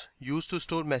queues used to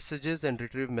store messages and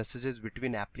retrieve messages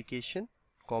between application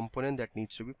component that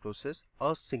needs to be processed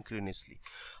asynchronously.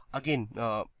 Again,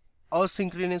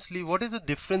 asynchronously, what is the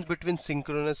difference between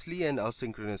synchronously and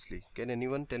asynchronously? Can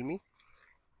anyone tell me?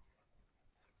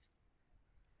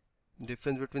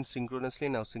 Difference between synchronously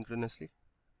and asynchronously?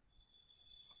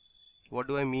 What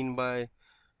do I mean by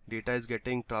data is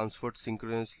getting transferred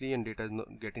synchronously and data is not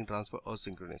getting transferred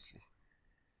asynchronously?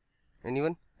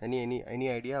 Anyone? Any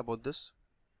idea about this?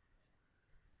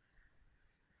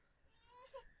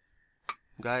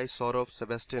 Guys, Saurav,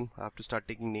 Sebastian, I have to start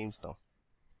taking names now.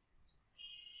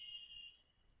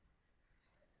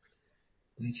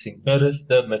 In synchronous,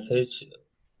 the message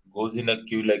goes in a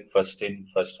queue like first in,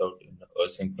 first out. In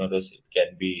asynchronous, it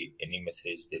can be any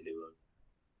message delivered.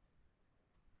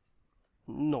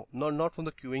 No, not from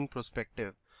the queuing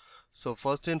perspective. So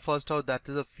first in, first out, that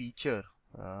is a feature,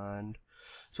 and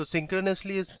so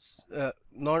synchronously is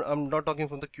not. I'm not talking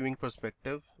from the queuing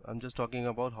perspective. I'm just talking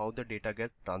about how the data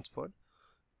gets transferred.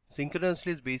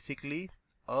 Synchronously is basically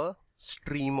a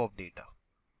stream of data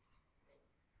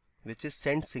which is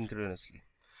sent synchronously.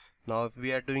 Now if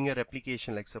we are doing a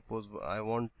replication, like suppose I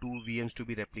want 2 VMs to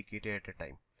be replicated at a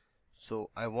time,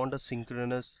 so I want a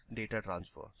synchronous data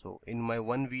transfer. So in my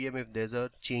one VM, if there's a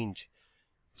change,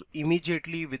 so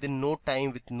immediately within no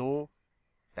time, with no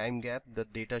time gap, the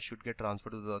data should get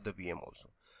transferred to the other VM also.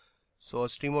 So a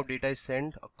stream of data is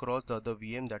sent across the other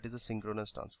VM, that is a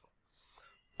synchronous transfer.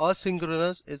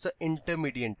 Asynchronous is an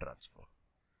intermediate transfer.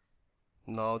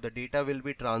 Now the data will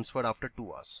be transferred after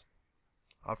 2 hours,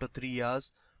 after 3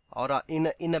 hours, or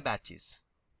in a batches.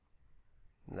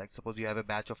 Like suppose you have a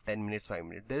batch of 10 minutes, 5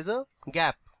 minutes. There is a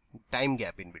gap, time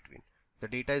gap in between. The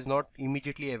data is not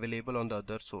immediately available on the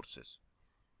other sources.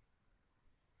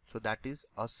 So that is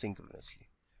asynchronously.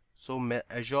 So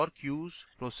Azure queues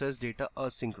process data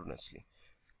asynchronously.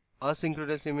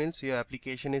 Asynchronously means your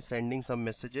application is sending some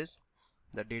messages.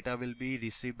 The data will be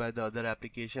received by the other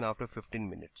application after 15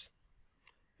 minutes.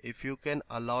 If you can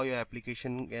allow your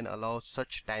application can allow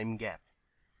such time gap,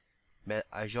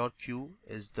 Azure Queue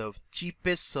is the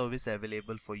cheapest service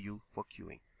available for you for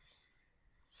queuing.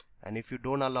 And if you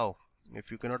don't allow,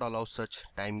 if you cannot allow such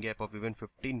time gap of even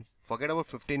 15, forget about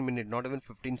 15 minutes, not even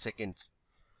 15 seconds,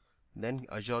 then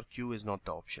Azure Queue is not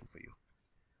the option for you.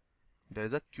 There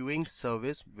is a queuing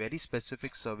service, very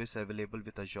specific service available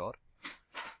with Azure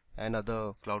and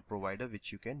other cloud provider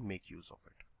which you can make use of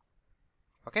it.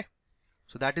 Okay,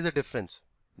 so that is a difference.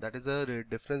 That is a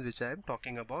difference which I am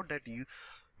talking about, that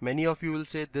many of you will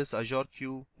say this Azure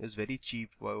queue is very cheap,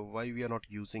 why we are not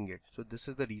using it. So this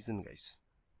is the reason, guys.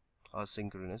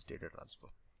 Asynchronous data transfer.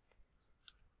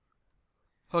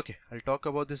 Okay, I'll talk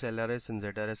about this LRS and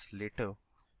ZRS later.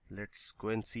 Let's go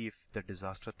and see if the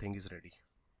disaster thing is ready.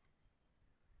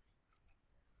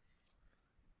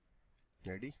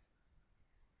 Ready?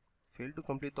 Failed to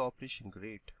complete the operation.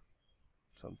 Great.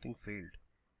 Something failed.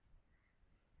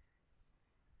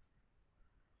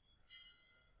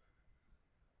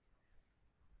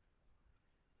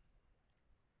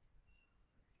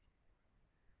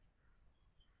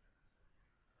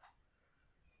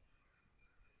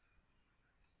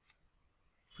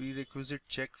 Prerequisite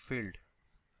check failed.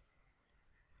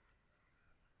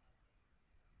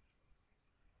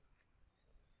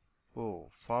 Oh,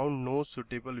 found no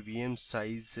suitable VM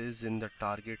sizes in the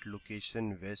target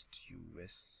location West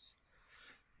US.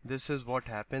 This is what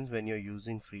happens when you're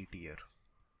using free tier.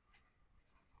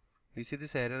 You see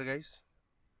this error, guys?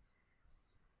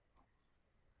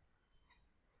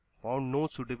 Found no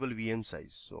suitable VM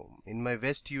size. So in my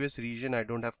West US region, I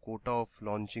don't have quota of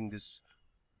launching this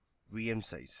VM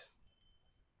size.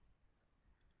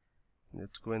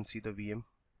 Let's go and see the VM.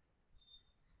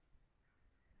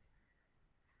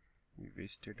 We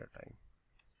wasted our time.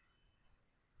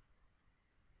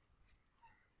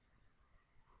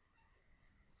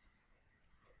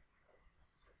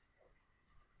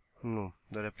 No,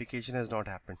 the replication has not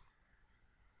happened.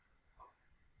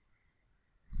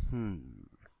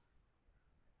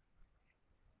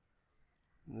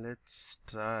 Let's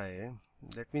try.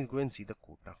 Let me go and see the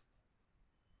quota.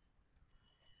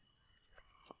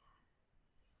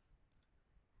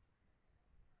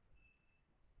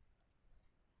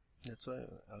 That's why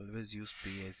I always use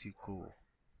pay as you go.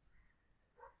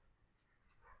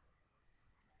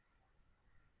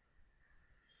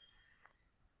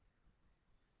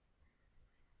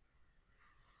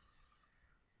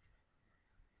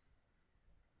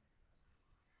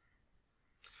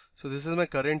 So this is my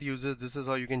current users. This is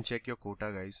how you can check your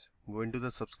quota, guys. Go into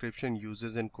the subscription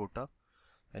users and quota,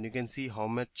 and you can see how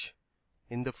much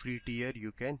in the free tier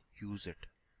you can use it.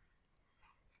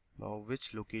 Now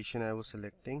which location I was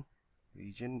selecting?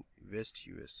 Region West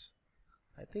US.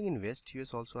 I think in West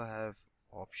US also I have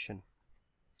option.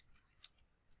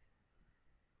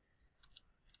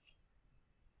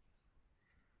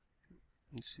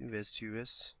 Let's see West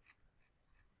US.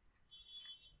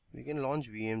 We can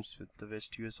launch VMs with the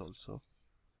West US also.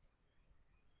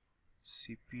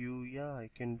 CPU, yeah, I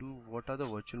can do. What are the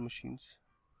virtual machines?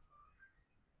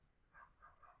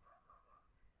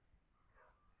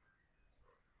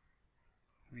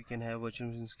 We can have virtual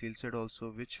machine skill set also.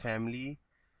 Which family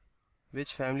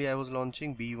I was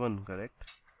launching? B1, correct?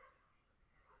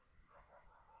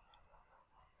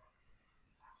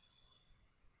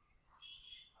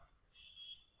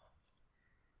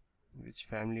 Which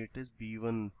family it is?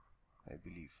 B1, I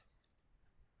believe.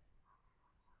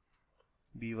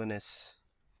 B1S.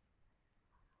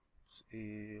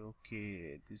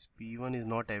 Okay, this B1 is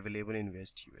not available in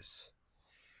West US.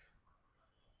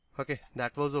 Okay,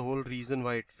 that was the whole reason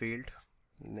why it failed.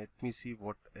 Let me see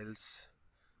what else.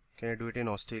 Can I do it in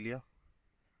Australia?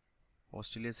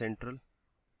 Australia Central.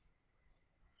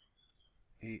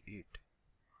 A8.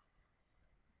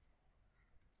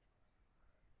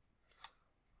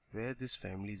 Where this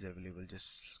family is available,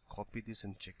 just copy this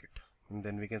and check it, and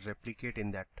then we can replicate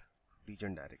in that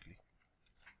region directly.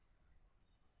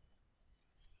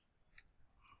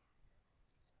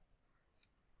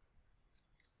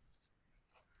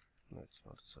 No, it's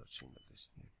not searching by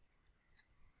this name.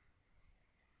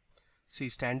 See,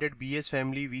 standard BS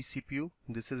family vCPU,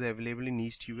 this is available in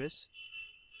East US.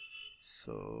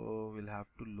 So we'll have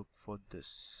to look for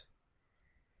this.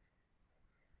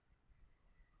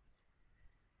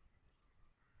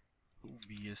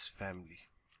 BS family.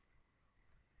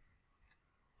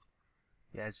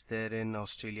 Yeah, it's there in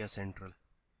Australia Central.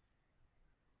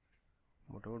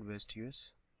 What about West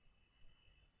US?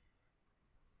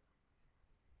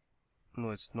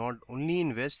 No, it's not. Only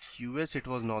in West US it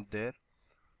was not there.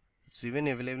 It's even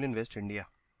available in West India.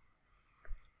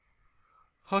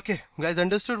 Okay, guys,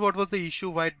 understood what was the issue?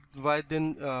 Why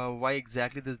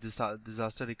exactly this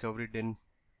disaster recovery didn't?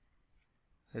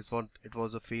 It's what it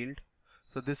was a failed.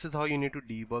 So this is how you need to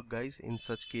debug, guys. In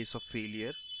such case of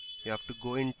failure, you have to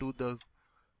go into the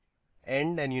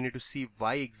end and you need to see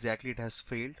why exactly it has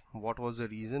failed. What was the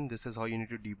reason? This is how you need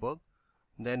to debug.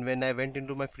 Then when I went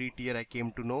into my free tier, I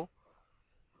came to know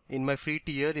in my free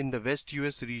tier in the West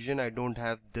US region, I don't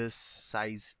have this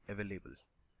size available,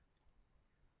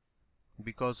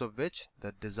 because of which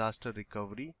the disaster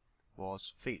recovery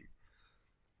was failed.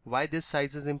 Why this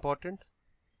size is important?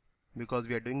 Because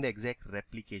we are doing the exact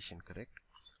replication, correct?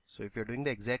 So if you're doing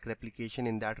the exact replication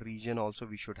in that region also,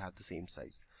 we should have the same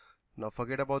size. Now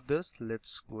forget about this.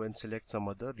 Let's go and select some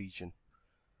other region.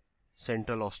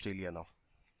 Central Australia now.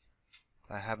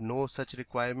 I have no such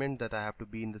requirement that I have to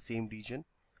be in the same region.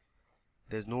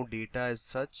 There's no data as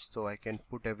such, so I can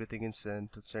put everything in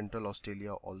Central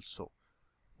Australia also.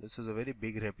 This is a very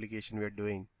big replication we are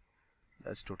doing.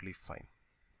 That's totally fine.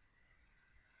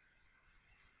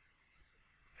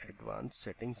 Advanced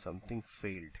setting, something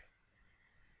failed.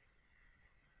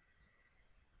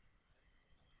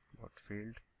 What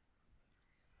failed?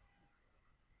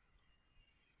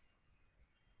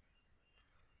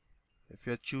 If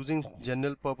you are choosing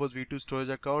general purpose V2 storage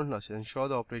account, ensure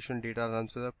the operational data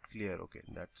runs are clear. Okay,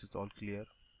 that's all clear.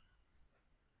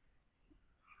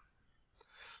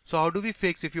 So how do we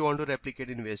fix if you want to replicate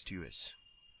in West US?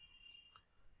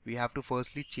 We have to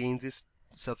firstly change this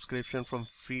subscription from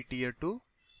free tier to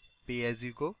pay as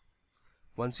you go.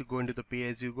 Once you go into the pay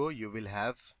as you go, you will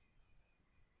have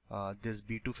this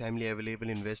B2 family available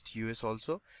in West US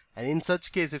also. And in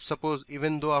such case, if suppose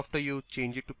even though after you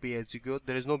change it to pay as you go,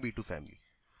 there is no B2 family,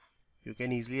 you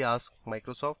can easily ask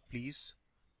Microsoft, please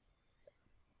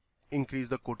increase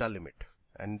the quota limit,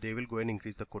 and they will go and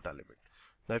increase the quota limit.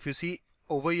 Now if you see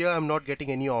over here, I'm not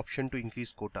getting any option to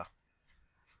increase quota.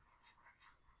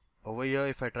 Over here,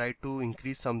 if I try to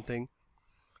increase something,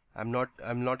 I'm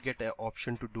not get an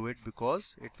option to do it,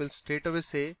 because it will straight away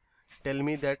say, tell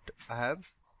me that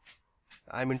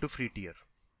I'm into free tier.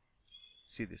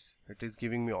 See this, it is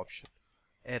giving me option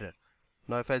error.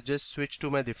 Now if I just switch to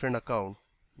my different account,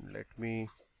 let me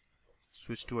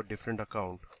switch to a different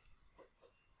account.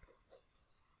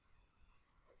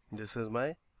 This is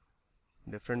my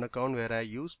different account where I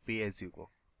use pay as you go.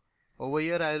 Over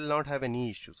here I will not have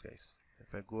any issues, guys.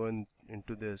 If I go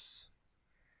into this,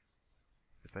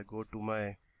 if I go to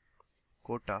my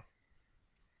quota,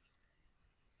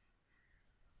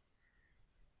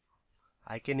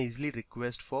 I can easily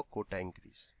request for quota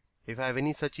increase. If I have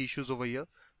any such issues over here,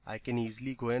 I can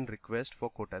easily go and request for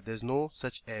quota. There's no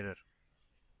such error.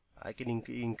 I can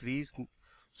increase.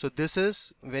 So this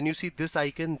is, when you see this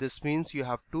icon, this means you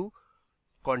have to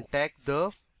contact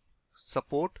the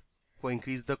support for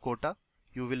increase the quota.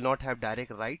 You will not have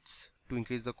direct rights to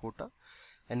increase the quota.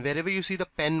 And wherever you see the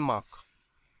pen mark,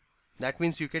 that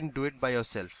means you can do it by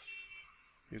yourself.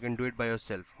 You can do it by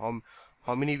yourself.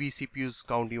 How many vCPUs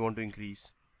count you want to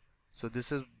increase? So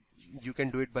this is, you can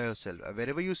do it by yourself.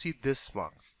 Wherever you see this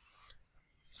mark,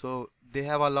 so they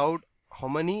have allowed how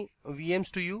many VMs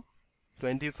to you?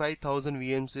 25,000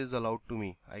 VMs is allowed to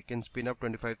me. I can spin up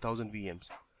 25,000 VMs.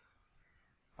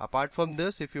 Apart from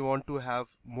this, if you want to have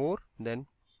more, then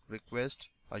request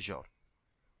Azure.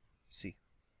 See.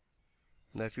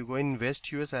 Now if you go in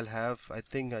West US, I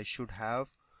think I should have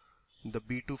the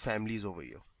B2 families over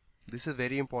here. This is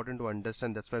very important to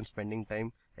understand. That's why I'm spending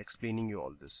time explaining you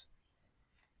all this.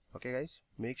 Okay guys,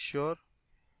 make sure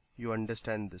you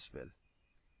understand this well.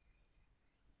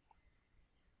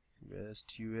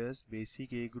 West US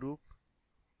basic A group.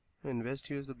 In West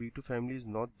US the B2 family is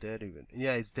not there even.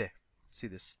 Yeah, it's there. See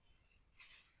this.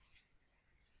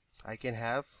 I can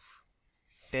have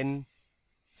 10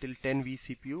 till 10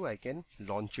 vCPU. I can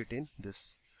launch it in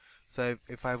this. So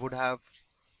if I would have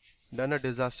done a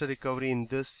disaster recovery in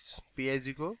this pay as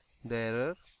you go, the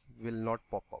error will not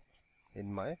pop up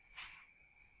in my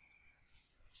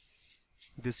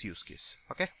this use case.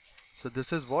 Okay, so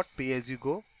this is what pay as you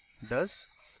go does.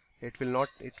 It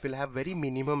will have very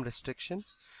minimum restriction,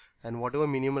 and whatever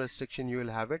minimum restriction you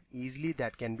will have it easily,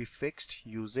 that can be fixed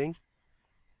using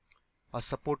a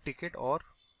support ticket or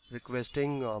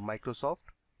requesting Microsoft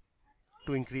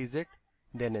to increase it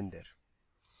then and there.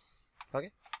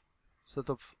 Okay, so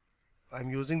I'm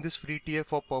using this free tier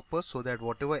for purpose so that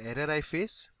whatever error I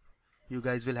face, you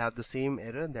guys will have the same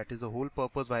error. That is the whole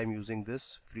purpose why I'm using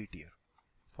this free tier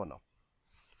for now.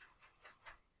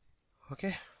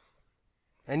 Okay,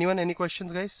 anyone, any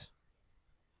questions, guys?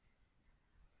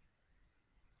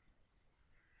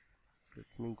 Let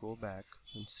me go back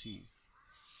and see.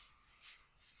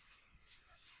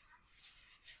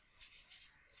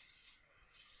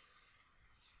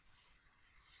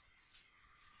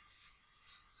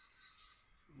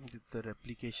 Did the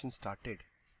replication started?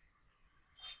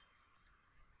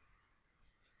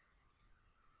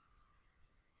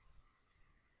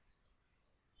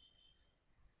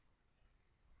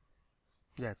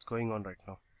 Yeah, it's going on right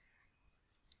now.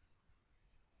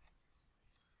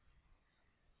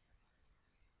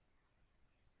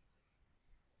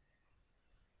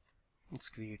 It's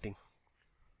creating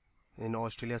in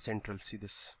Australia Central. See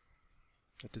this,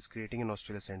 it is creating in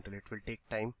Australia Central. It will take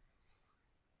time.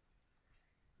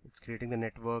 It's creating the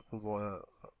network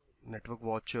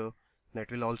watcher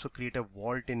that will also create a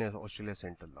vault in Australia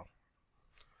Central now.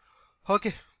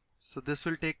 Okay, so this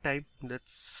will take time.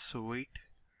 Let's wait.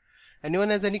 Anyone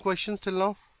has any questions till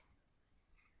now?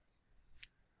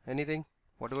 Anything,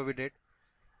 whatever we did,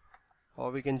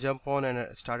 or we can jump on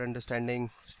and start understanding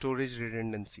storage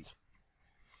redundancy.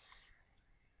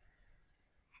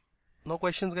 No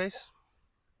questions, guys?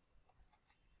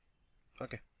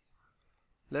 Okay,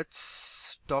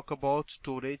 let's talk about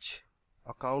storage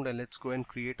account, and let's go and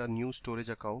create a new storage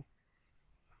account.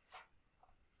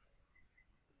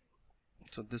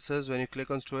 So this is when you click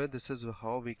on storage, this is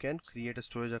how we can create a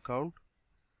storage account.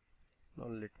 Now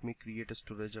let me create a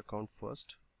storage account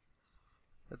first.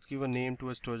 Let's give a name to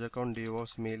a storage account,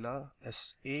 devopsmela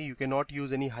SA. You cannot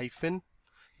use any hyphen.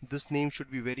 This name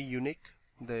should be very unique.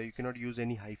 You cannot use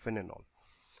any hyphen and all.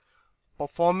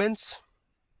 Performance.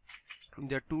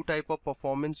 There are two types of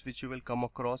performance which you will come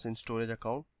across in storage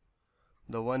account.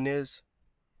 The one is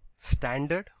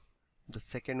standard. The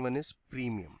second one is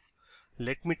premium.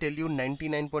 Let me tell you,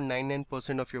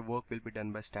 99.99% of your work will be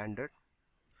done by standard.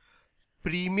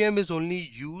 Premium is only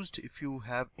used if you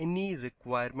have any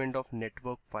requirement of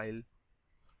network file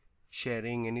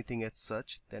sharing, anything as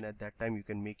such, then at that time you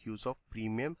can make use of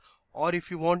premium. Or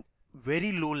if you want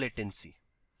very low latency,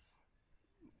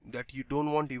 that you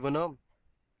don't want even a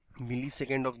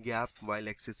millisecond of gap while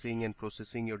accessing and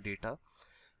processing your data,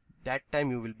 that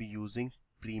time you will be using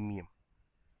premium.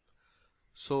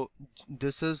 So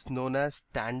this is known as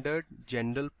standard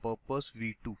general purpose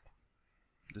V2.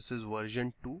 This is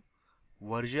version 2.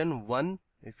 Version 1,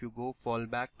 if you go fall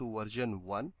back to version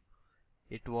 1,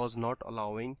 it was not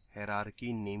allowing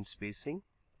hierarchy namespacing.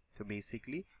 So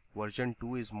basically version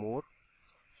 2 is more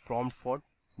prompt for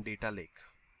data lake,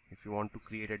 if you want to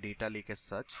create a data lake as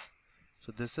such.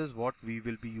 So this is what we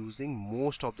will be using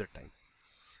most of the time.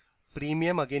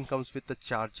 Premium again comes with the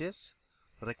charges,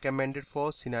 recommended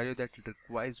for scenario that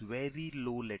requires very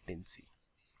low latency.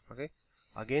 Okay,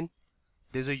 again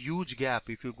there's a huge gap.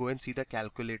 If you go and see the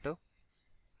calculator,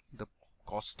 the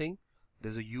costing,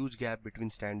 there's a huge gap between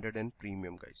standard and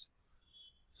premium, guys.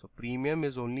 So premium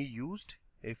is only used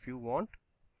if you want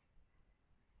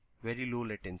very low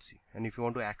latency and if you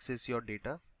want to access your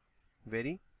data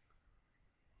very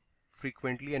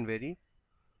frequently and very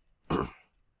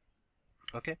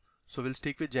okay. So we'll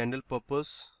stick with general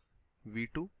purpose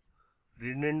V2.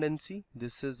 Redundancy,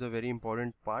 this is the very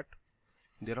important part.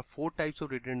 There are 4 types of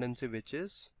redundancy which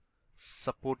is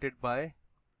supported by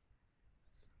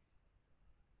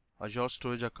Azure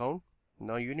storage account.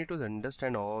 Now you need to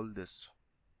understand all this,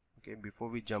 okay, before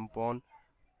we jump on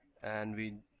and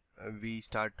we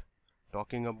start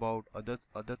talking about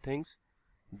other things.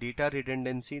 Data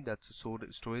redundancy, that's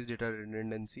storage data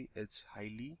redundancy, it's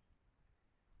highly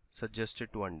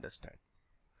suggested to understand.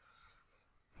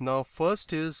 Now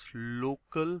first is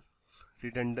local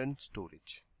redundant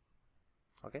storage.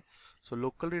 Okay, so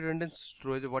local redundant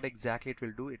storage, what exactly it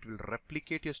will do, it will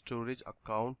replicate your storage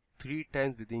account 3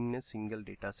 times within a single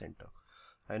data center.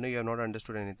 I know you have not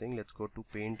understood anything. Let's go to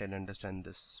Paint and understand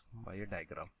this by a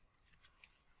diagram.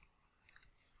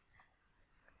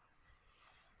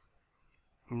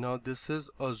 Now this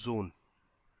is a zone.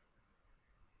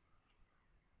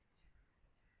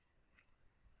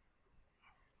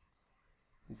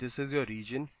 This is your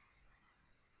region.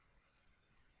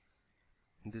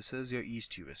 This is your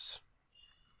East US.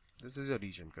 This is your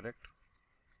region, correct?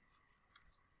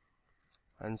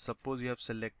 And suppose you have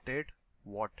selected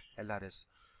what? LRS,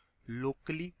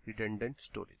 locally redundant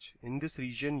storage. In this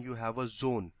region you have a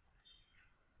zone,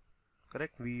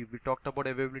 correct? We talked about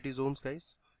availability zones,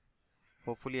 guys.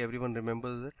 Hopefully everyone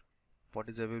remembers it. What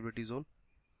is availability zone?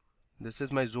 This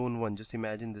is my zone 1. Just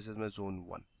imagine this is my zone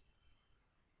 1.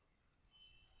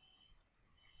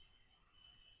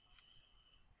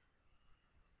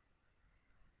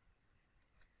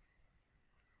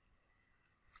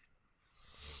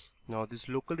 Now this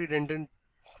local redundant,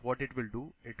 what it will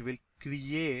do, it will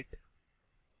create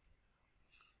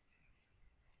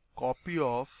copy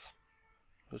of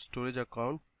the storage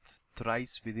account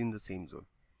thrice within the same zone.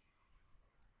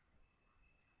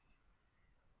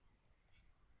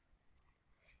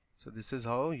 So this is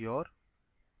how your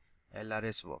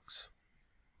LRS works.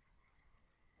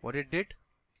 What it did?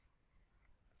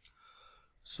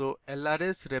 So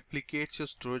LRS replicates your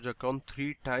storage account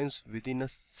 3 times within a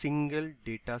single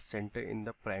data center in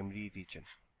the primary region.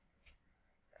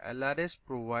 LRS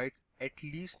provides at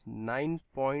least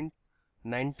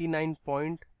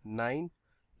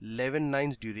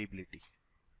 99.99999 durability.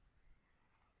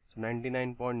 So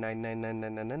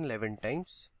 99.99999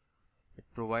 times it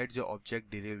provides your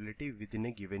object durability within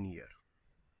a given year.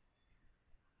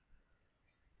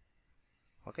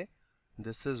 Okay,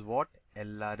 this is what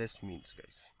LRS means,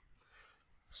 guys.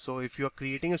 So if you are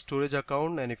creating a storage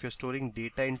account and if you're storing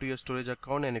data into your storage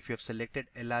account and if you have selected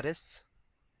LRS,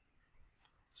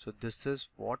 so this is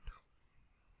what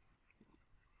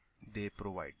they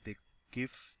provide. They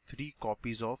give 3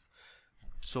 copies of,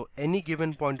 so any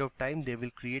given point of time they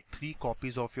will create 3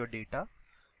 copies of your data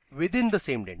within the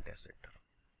same data center.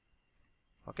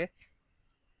 Okay,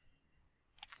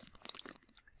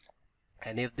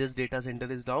 and if this data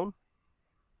center is down,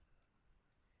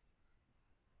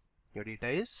 your data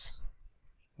is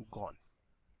gone.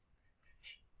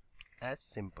 As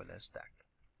simple as that.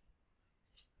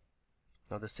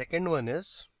 Now the second one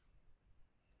is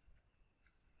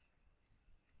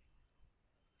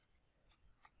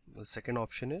the second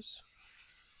option is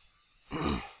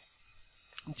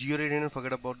geo-redundant,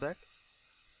 forget about that.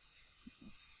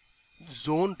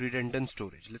 Zone redundant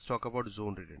storage. Let's talk about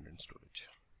zone redundant storage.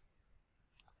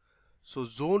 So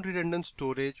zone redundant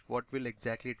storage, what will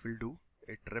exactly it will do?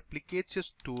 It replicates your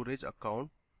storage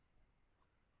account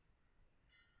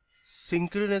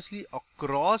synchronously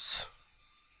across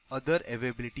other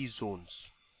availability zones.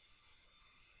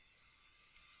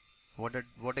 What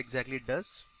exactly it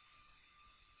does?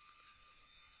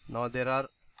 Now there are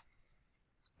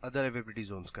other availability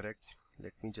zones, correct?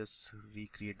 Let me just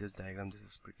recreate this diagram. This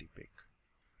is pretty big.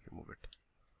 Remove it.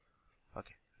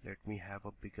 Okay, let me have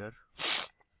a bigger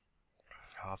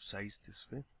half size this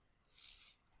way.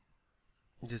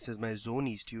 This is my zone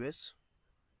East US.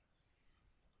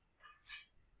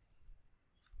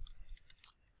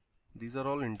 These are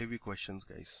all interview questions,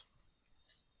 guys.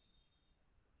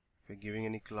 If you're giving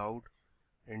any cloud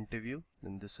interview,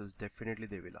 then this is definitely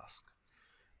they will ask.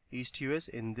 East US,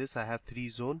 in this I have 3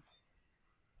 zones.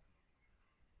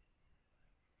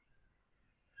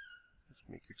 Let's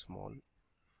make it small.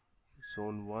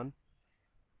 Zone 1,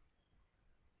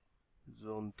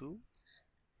 Zone 2.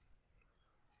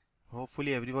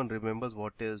 Hopefully everyone remembers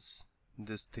what is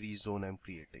this 3 zone I'm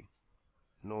creating.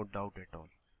 No doubt at all.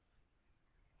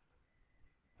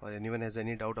 Or anyone has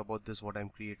any doubt about this, what I'm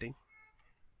creating?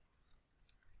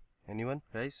 Anyone,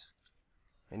 guys?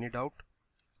 Any doubt?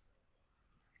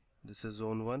 This is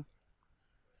zone 1,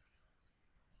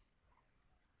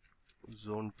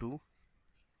 zone 2,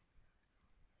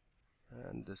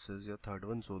 and this is your third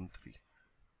one, zone 3.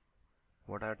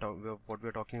 What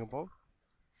we're talking about?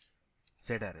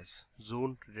 ZRS,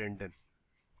 zone redundant.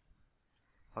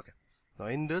 Okay. Now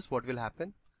in this, what will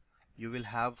happen? You will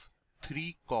have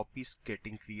 3 copies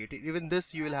getting created. Even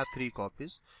this, you will have 3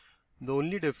 copies. The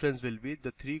only difference will be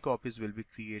the 3 copies will be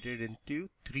created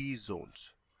into 3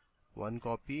 zones. 1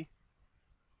 copy,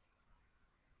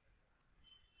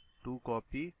 2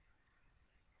 copy,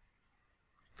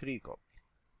 3 copy.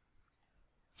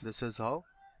 This is how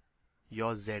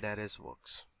your ZRS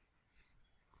works.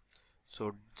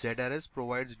 So ZRS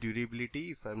provides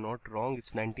durability, if I'm not wrong,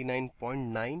 it's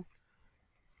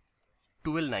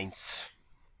 99.929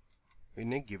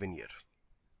 in a given year.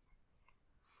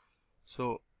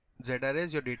 So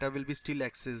ZRS, your data will be still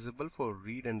accessible for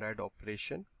read and write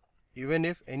operation even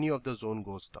if any of the zone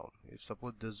goes down. If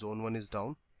suppose this zone 1 is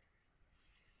down,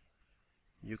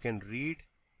 you can read,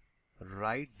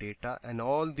 write data, and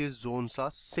all these zones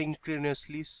are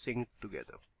synchronously synced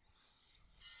together.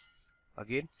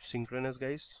 Again, synchronous,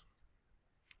 guys.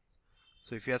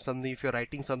 So if you have something, if you're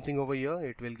writing something over here,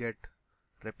 it will get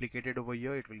replicated over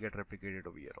here, it will get replicated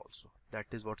over here also. That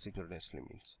is what synchronously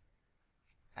means.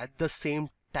 At the same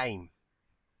time,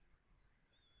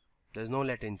 there's no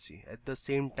latency. At the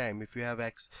same time, if you have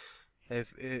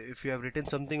If you have written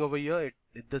something over here,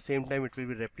 at the same time it will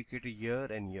be replicated here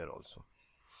and here also.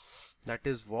 That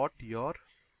is what your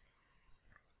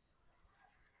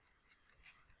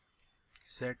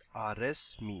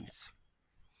ZRS means.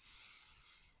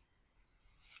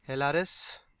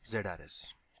 LRS, ZRS.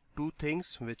 Two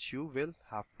things which you will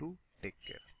have to take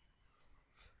care.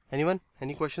 Anyone?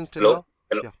 Any questions till Hello? now?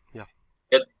 Hello? Yeah.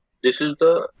 This is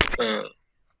the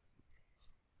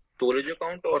storage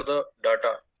account or the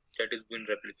data that is being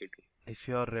replicated? If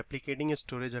you are replicating a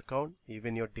storage account,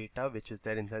 even your data which is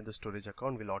there inside the storage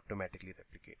account will automatically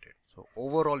replicate it. So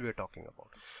overall we are talking about.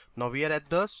 Now we are at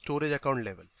the storage account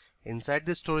level. Inside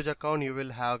the storage account you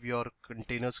will have your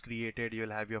containers created, you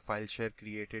will have your file share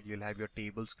created, you will have your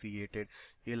tables created,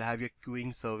 you will have your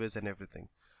queuing service and everything.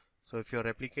 So if you are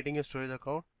replicating a storage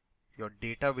account, your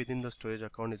data within the storage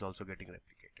account is also getting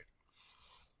replicated.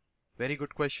 Very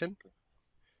good question.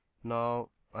 Now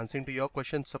answering to your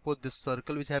question, suppose this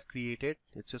circle which I have created,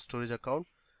 it's a storage account,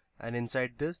 and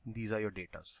inside this, these are your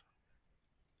datas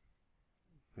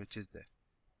which is there.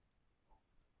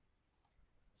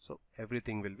 So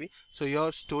everything will be, so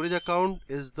your storage account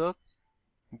is the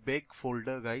big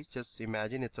folder, guys. Just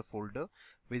imagine it's a folder.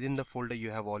 Within the folder you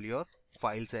have all your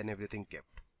files and everything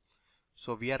kept.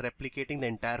 So we are replicating the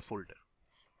entire folder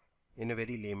in a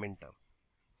very layman term.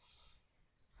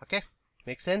 Okay,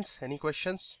 makes sense? Any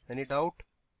questions? Any doubt?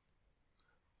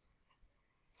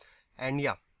 And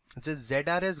yeah, just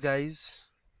ZRS, guys,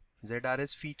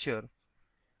 ZRS feature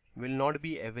will not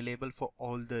be available for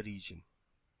all the region.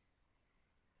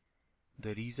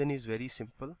 The reason is very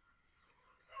simple,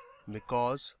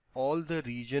 because all the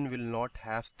region will not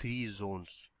have 3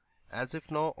 zones. As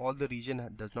if now all the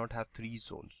region does not have 3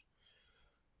 zones.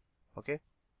 Okay,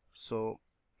 so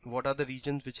what are the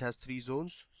regions which has 3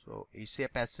 zones? So Asia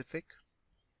Pacific,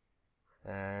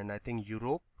 and I think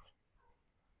Europe,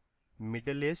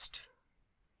 Middle East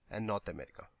and North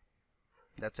America.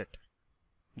 That's it.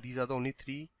 These are the only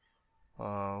 3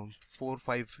 4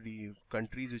 5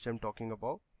 countries which I'm talking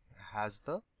about has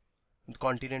the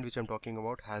continent which I'm talking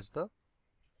about has the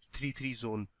 3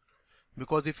 zone,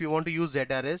 because if you want to use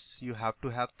ZRS you have to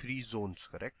have 3 zones,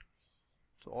 correct?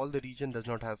 So all the region does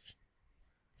not have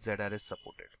ZRS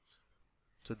supported.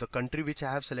 So the country which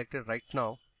I have selected right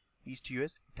now, East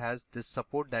US, it has this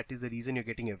support. That is the reason you're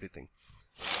getting everything.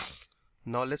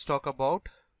 Now let's talk about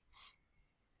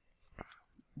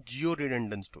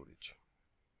geo-redundant storage.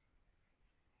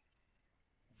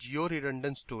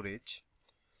 Geo-redundant storage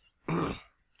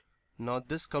now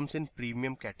this comes in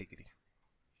premium category.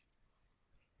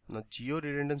 Now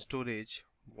geo-redundant storage,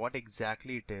 what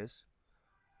exactly it is?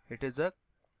 It is a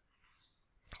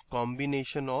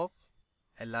combination of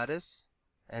LRS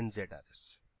and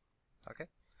ZRS. Okay,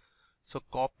 so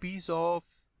copies of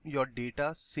your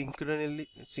data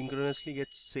synchronously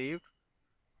get saved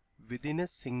within a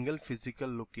single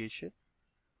physical location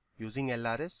using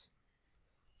LRS.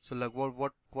 So like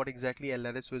what exactly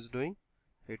LRS was doing?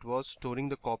 It was storing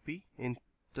the copy in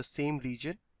the same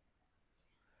region,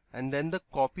 and then the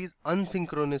copies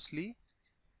unsynchronously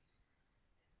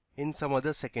in some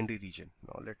other secondary region.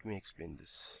 Now let me explain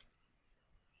this.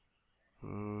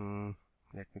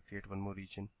 Let me create one more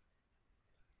region.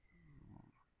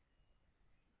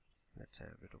 Let's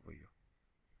have it over here.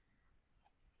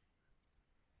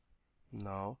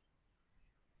 Now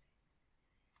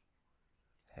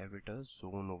have it a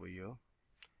zone over here.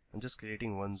 I'm just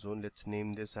creating one zone. Let's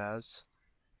name this as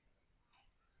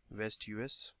West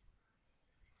US.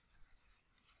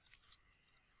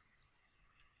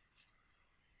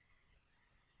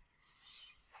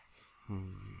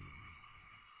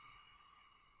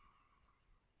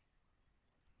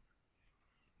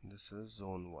 This is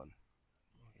zone 1.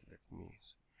 Okay, let me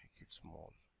make it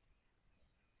small.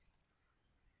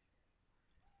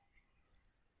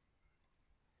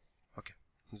 Okay,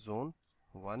 zone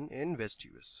 1 in West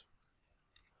US.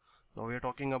 Now we are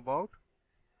talking about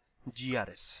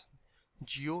GRS,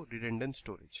 Geo Redundant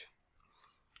Storage.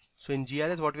 So in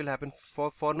GRS what will happen,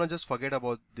 for now just forget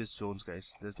about these zones,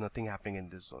 guys. There's nothing happening in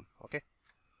this zone. Okay,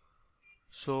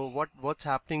 so what's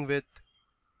happening with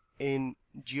in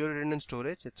geo redundant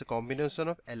storage? It's a combination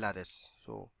of LRS.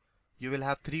 So you will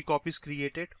have 3 copies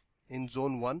created in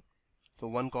zone 1. So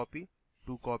 1 copy,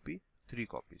 2 copy, 3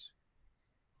 copies.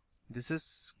 This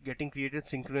is getting created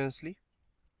synchronously.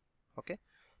 Okay,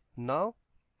 now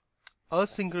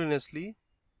asynchronously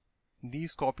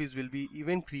these copies will be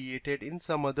even created in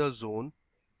some other zone,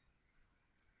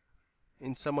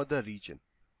 in some other region.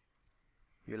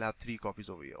 You'll have 3 copies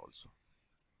over here also,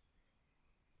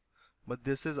 but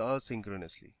this is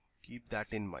asynchronously. Keep that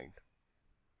in mind.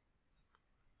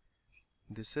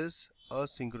 This is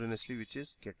asynchronously which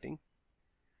is getting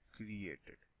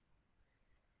created.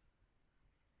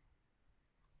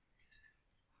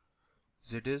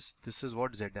 This is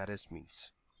what ZRS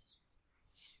means.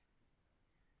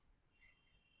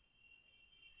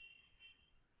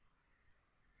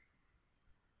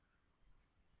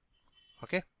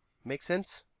 Okay, makes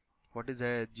sense what is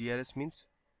GRS means.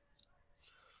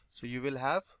 So you will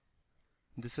have,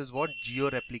 this is what geo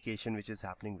replication which is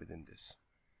happening within this.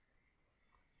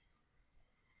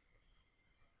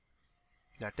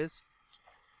 That is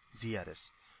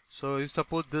ZRS. So if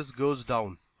suppose this goes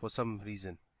down for some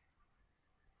reason,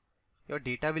 your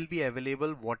data will be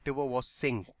available, whatever was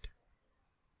synced.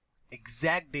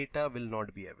 Exact data will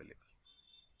not be available.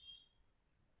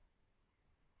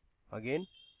 Again,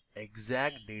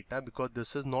 exact data, because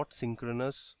this is not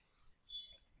synchronous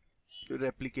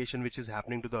replication which is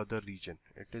happening to the other region.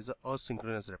 It is a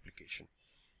asynchronous replication.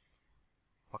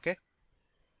 Okay.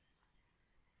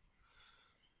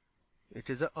 It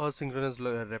is a asynchronous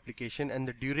replication, and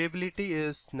the durability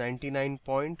is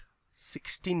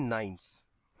 99.69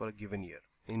 for a given year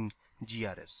in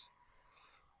GRS.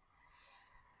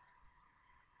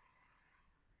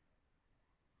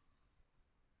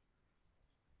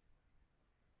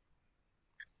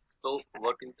 So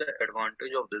what is the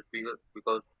advantage of this?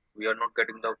 Because we are not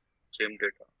getting the same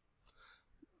data.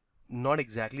 Not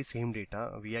exactly same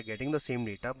data. We are getting the same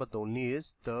data, but the only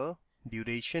is the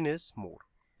duration is more.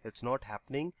 It's not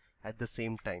happening at the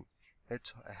same time.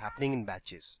 It's happening in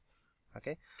batches.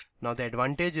 Okay. Now the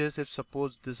advantage is, if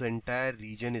suppose this entire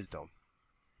region is down,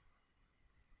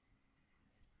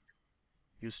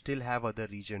 you still have other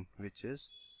region which has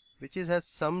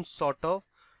some sort of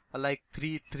like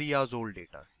 3 hours old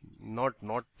data. Not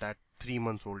that 3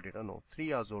 months old data. No,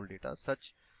 3 hours old data.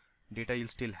 Such data you'll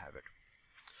still have it.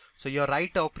 So your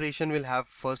write operation will have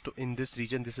first in this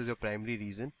region. This is your primary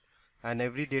region, and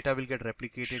every data will get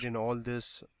replicated in all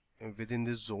this within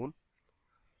this zone.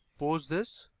 Post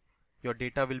this, your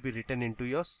data will be written into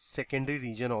your secondary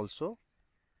region also,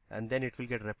 and then it will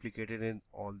get replicated in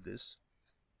all this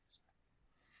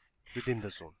within the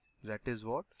zone. That is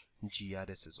what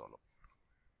GRS is all about.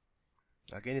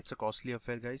 Again, it's a costly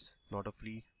affair, guys, not a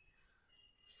free,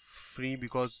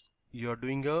 because you are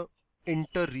doing a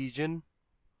inter-region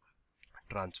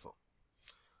transfer.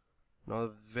 Now, a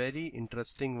very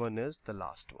interesting one is the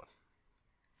last one.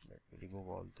 Let me remove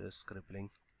all this scribbling.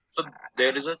 So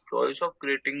there is a choice of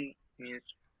creating, means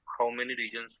how many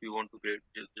regions we want to create.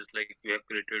 Just like we have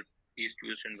created East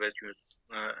US and West US.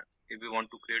 If we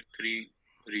want to create 3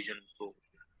 regions, so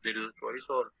there is a choice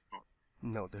or not?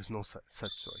 No, there's no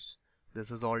such choice. This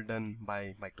is all done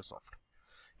by Microsoft.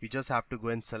 You just have to go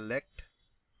and select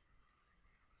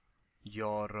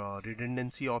your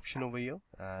redundancy option over here,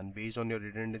 and based on your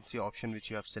redundancy option which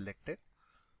you have selected,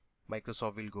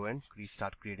 Microsoft will go and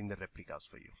start creating the replicas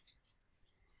for you.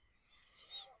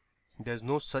 There's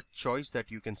no such choice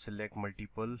that you can select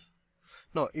multiple.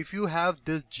 Now, if you have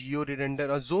this geo redundant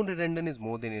or zone redundant is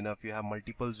more than enough. You have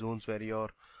multiple zones where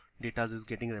your data is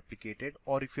getting replicated,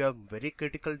 or if you have very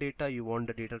critical data, you want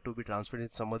the data to be transferred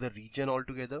in some other region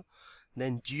altogether,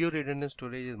 then geo redundant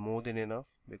storage is more than enough,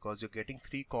 because you're getting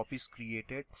 3 copies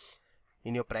created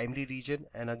in your primary region,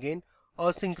 and again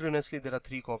asynchronously there are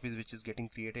 3 copies which is getting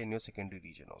created in your secondary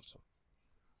region also.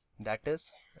 That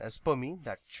is, as per me,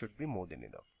 that should be more than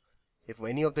enough. If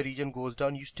any of the region goes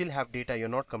down, you still have data. You're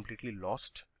not completely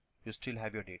lost. You still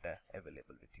have your data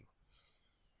available with you.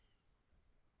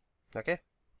 Okay.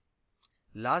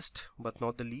 Last but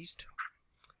not the least,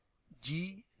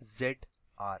 GZRS,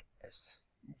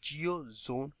 Geo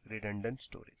Zone Redundant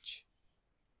Storage.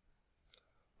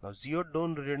 Now, Geo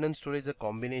Zone Redundant Storage is a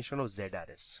combination of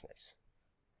ZRS, guys.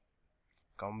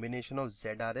 Combination of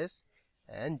ZRS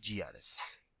and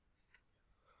GRS.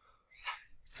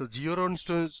 So Geo Zone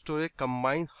storage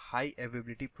combines high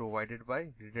availability provided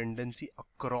by redundancy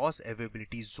across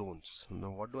availability zones.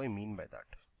 Now, what do I mean by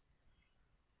that?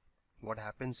 What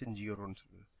happens in Geo Zone?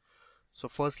 So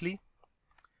firstly,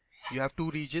 you have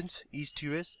 2 regions, East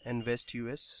US and West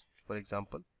US. For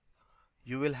example,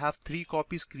 you will have 3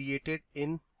 copies created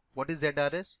in, what is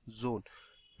ZRS? Zone.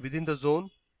 Within the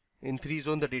zone, in 3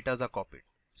 zones, the data are copied.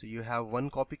 So you have 1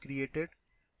 copy created.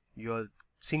 Your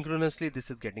synchronously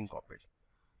this is getting copied.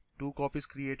 2 copies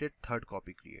created, 3rd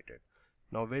copy created.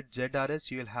 Now with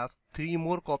ZRS, you will have 3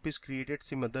 more copies created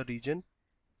some other region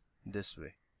this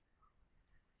way.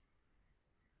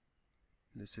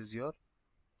 This is your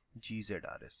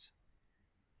GZRS.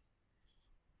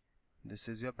 This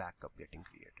is your backup getting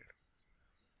created.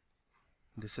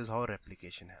 This is how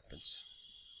replication happens.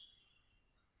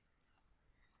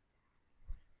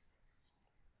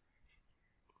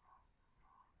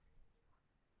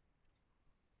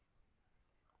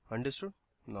 Understood?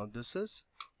 Now this is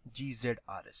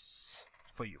GZRS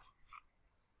for you.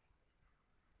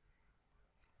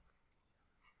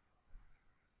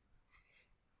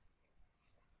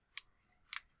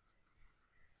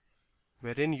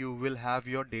 Wherein you will have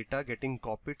your data getting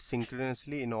copied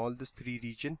synchronously in all these three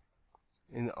region,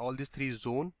 in all these three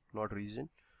zone, not region,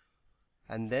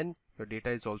 and then your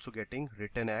data is also getting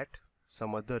written at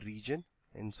some other region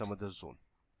in some other zone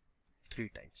 3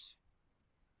 times.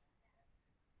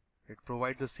 It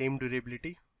provides the same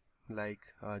durability like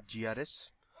GRS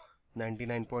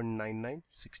 99.99,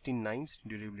 16 nines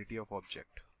durability of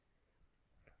object.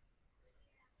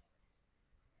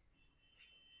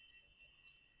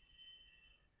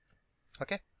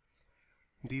 Okay,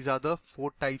 these are the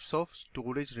 4 types of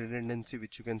storage redundancy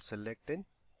which you can select in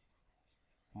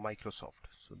Microsoft.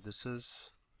 So this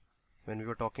is when we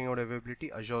were talking about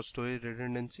availability, Azure storage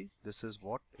redundancy. This is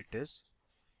what it is.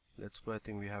 Let's go. I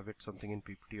think we have it something in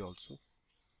PPT also.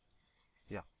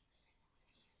 Yeah.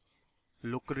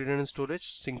 Local redundant storage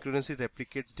synchronously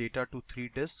replicates data to 3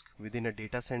 disks within a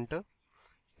data center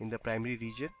in the primary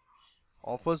region.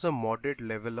 Offers a moderate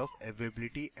level of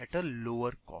availability at a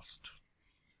lower cost.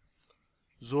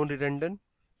 Zone redundant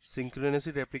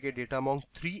synchronously replicate data among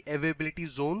 3 availability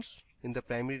zones in the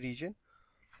primary region.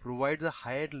 Provides a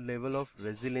higher level of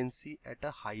resiliency at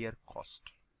a higher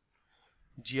cost.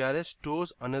 GRS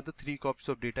stores another 3 copies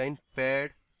of data in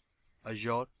paired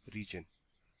Azure region.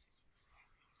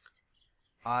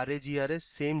 RAGRS,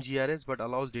 same GRS but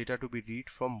allows data to be read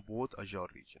from both Azure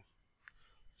region.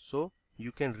 So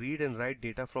you can read and write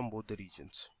data from both the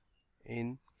regions.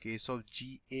 In case of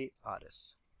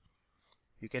GARS,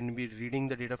 you can be reading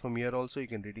the data from here also, you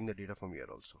can reading the data from here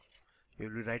also. You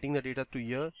will be writing the data to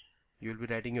here, you will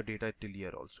be writing your data till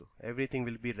here also. Everything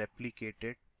will be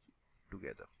replicated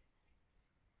together.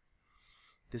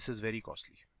 This is very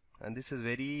costly, and this is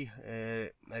very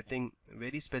I think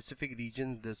very specific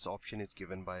region this option is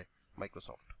given by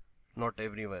Microsoft. Not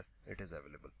everywhere it is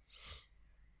available.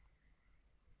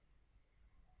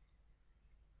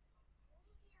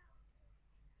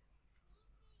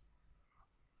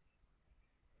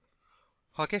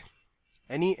 Okay,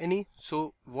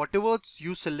 so whatever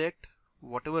you select,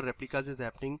 whatever replicas is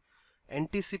happening,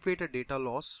 anticipate a data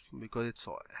loss because it's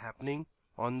happening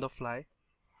on the fly,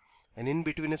 and in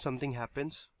between if something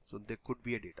happens, so there could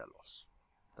be a data loss.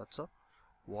 That's a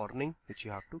warning which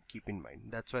you have to keep in mind.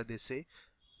 That's why they say,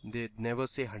 they never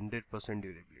say 100%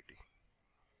 durability.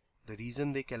 The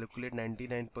reason they calculate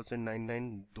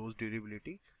 99.99 those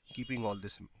durability, keeping all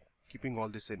this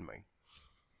in mind.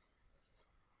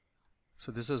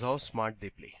 So this is how smart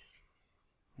they play.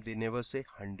 They never say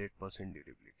 100%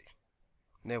 durability.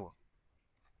 Never.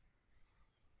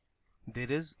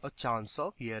 There is a chance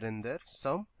of here and there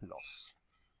some loss.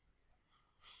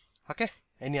 Okay.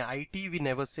 In IT we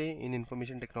never say, in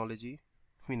information technology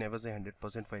we never say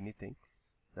 100% for anything.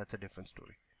 That's a different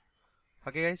story.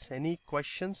 Okay guys, any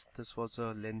questions? This was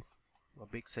a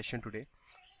big session today.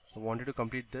 I wanted to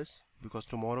complete this because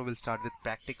tomorrow we'll start with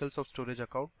practicals of storage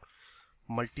account.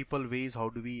 Multiple ways how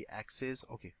do we access.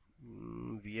 Okay,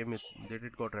 VM is, did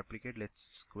it got replicate?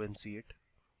 Let's go and see it.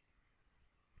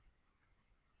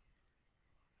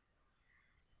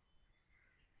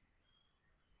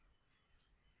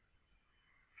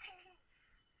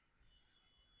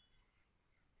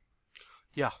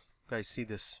 Yeah guys, see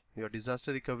this, your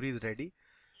disaster recovery is ready.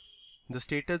 The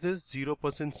status is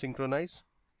 0% synchronized.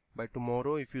 By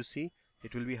tomorrow if you see,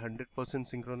 it will be 100%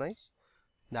 synchronized.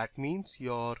 That means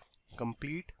your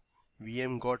complete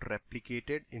VM got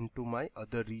replicated into my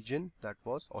other region, that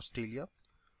was Australia.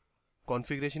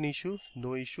 Configuration issues,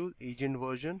 no issues. Agent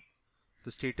version,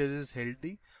 the status is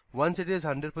healthy. Once it is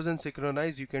 100%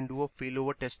 synchronized, you can do a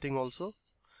failover testing also.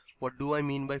 What do I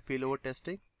mean by failover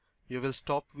testing? You will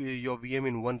stop your VM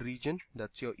in one region,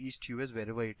 that's your East US,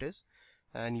 wherever it is,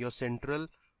 and your central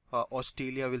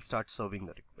Australia will start serving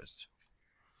the request.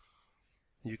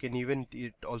 You can even,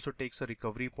 it also takes a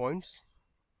recovery points,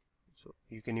 so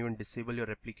you can even disable your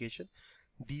replication.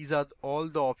 These are all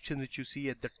the options which you see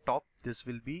at the top. This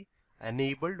will be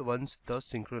enabled once the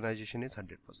synchronization is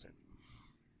 100%.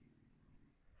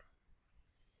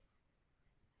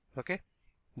 Okay,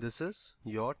 this is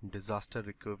your disaster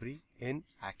recovery in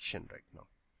action right now.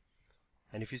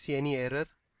 And if you see any error,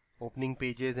 opening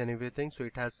pages and everything, so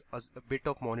it has a bit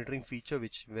of monitoring feature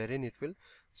wherein it will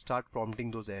start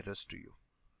prompting those errors to you.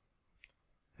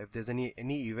 If there's any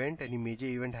event, any major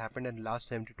event happened in last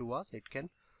 72 hours, it can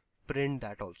print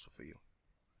that also for you.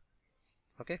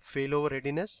 Okay, failover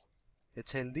readiness,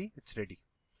 it's healthy, it's ready.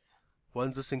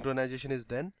 Once the synchronization is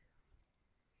done,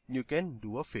 you can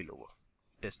do a failover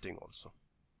testing also.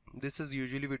 this is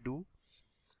usually we do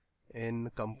in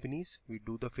companies. We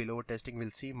do the failover testing.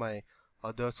 We'll see my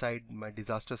other side, my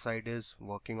disaster side is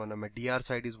working on, my DR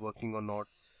side is working or not.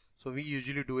 So we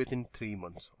usually do it in 3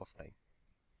 months of time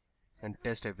and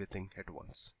test everything at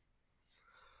once.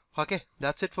 Okay,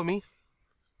 that's it for me.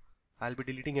 I'll be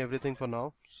deleting everything for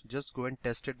now. So just go and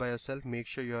test it by yourself. Make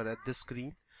sure you're at this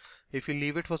screen. If you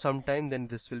leave it for some time, then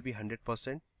this will be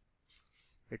 100%.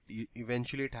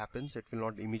 Eventually it happens. It will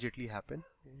not immediately happen.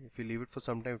 If you leave it for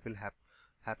some time, it will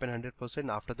happen 100%.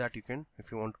 After that, you can,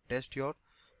 if you want to test your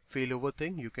failover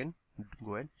thing, you can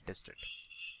go and test it.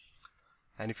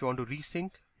 And if you want to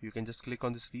resync, you can just click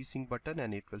on this resync button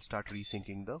and it will start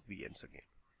resyncing the VMs again.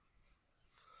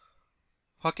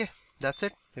 Okay, that's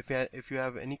it. If you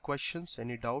have any questions,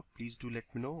 any doubt, please do let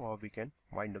me know, or we can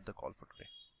wind up the call for today.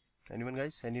 Anyone,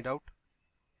 guys, any doubt?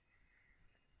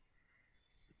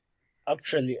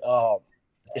 Actually,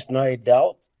 it's not a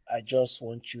doubt. I just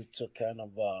want you to kind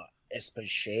of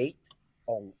expatiate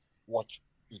on what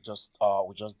we just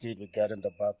did regarding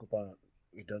the backup and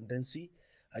redundancy.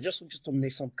 I just want you to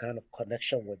make some kind of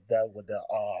connection with that, with the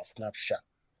snapshot.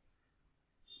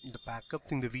 The backup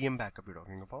thing, the VM backup you're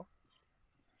talking about?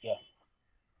 Yeah.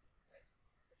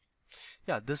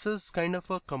 Yeah, this is kind of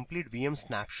a complete VM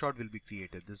snapshot will be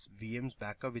created. This VM's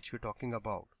backup which we're talking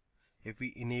about. If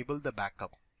we enable the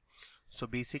backup, so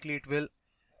basically it will,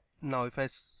 now if I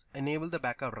enable the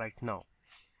backup right now,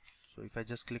 so if I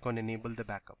just click on enable the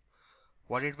backup,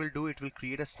 what it will do, it will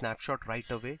create a snapshot right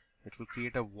away. It will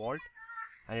create a vault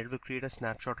and it will create a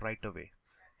snapshot right away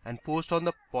and post on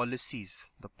the policies,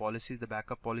 the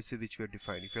backup policy which we have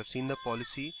defined. If you have seen the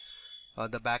policy,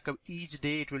 the backup, each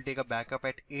day it will take a backup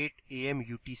at 8 AM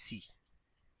UTC.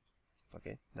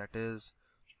 Okay, that is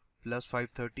plus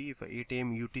 5:30. If 8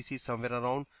 AM UTC, somewhere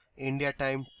around India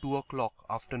time 2 o'clock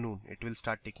afternoon, it will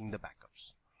start taking the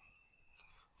backups.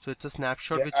 So it's a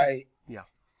snapshot yeah,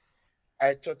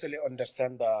 I totally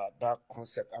understand that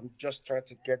concept. I'm just trying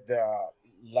to get the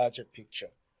larger picture.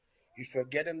 If you're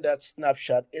getting that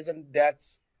snapshot, isn't that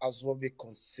as well be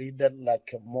considered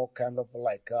like a more kind of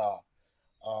like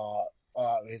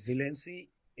resiliency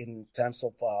in terms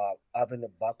of having a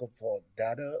backup for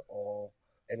data or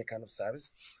any kind of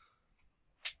service?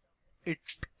 It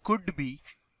could be,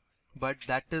 but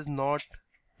that is not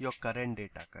your current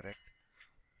data, correct?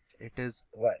 It is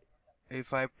right.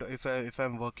 If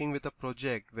I'm working with a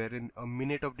project wherein a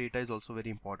minute of data is also very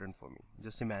important for me.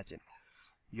 Just imagine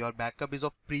your backup is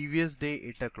of previous day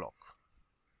 8 o'clock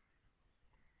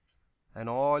and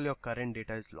all your current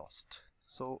data is lost.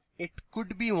 So it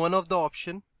could be one of the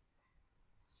option,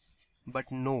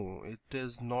 but no, it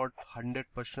is not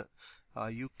 100%.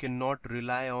 You cannot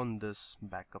rely on this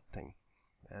backup thing.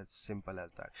 As simple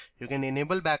as that. You can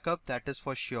enable backup, that is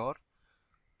for sure.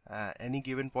 Any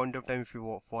given point of time, if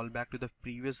you fall back to the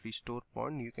previous restore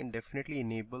point, you can definitely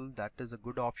enable. That is a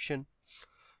good option.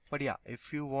 But yeah,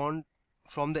 if you want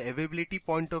from the availability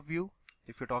point of view,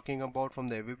 if you're talking about from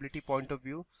the availability point of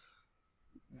view,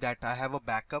 that I have a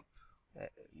backup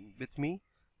with me,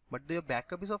 but the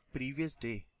backup is of previous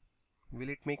day, will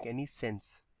it make any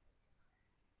sense?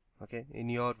 Okay, in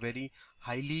your very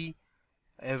highly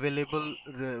available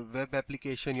web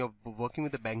application, you're working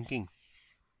with the banking,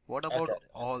 what about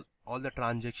all the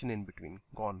transaction in between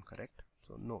gone, correct?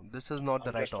 So no, this is not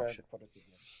the right option.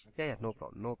 Yeah, no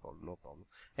problem.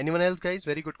 Anyone else, guys?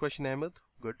 Very good question, Ahmed.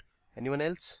 Good. Anyone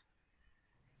else?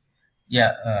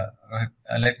 Yeah,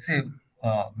 let's say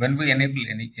when we enable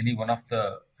any one of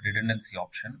the redundancy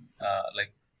option,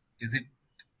 like is it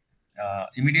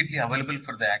immediately available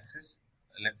for the access?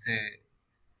 Let's say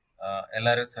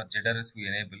LRS or ZRS we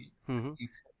enable.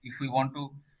 If we want to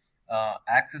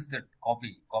access that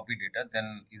copy data,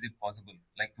 then is it possible?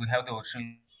 Like we have the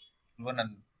original one,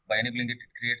 and by enabling it,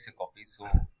 it creates a copy. So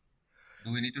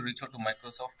do we need to reach out to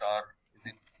Microsoft, or is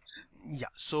it?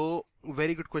 Yeah, so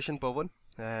very good question, Pawan.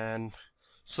 And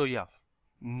so yeah,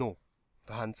 no,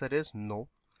 the answer is no.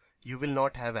 You will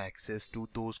not have access to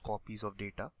those copies of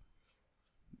data.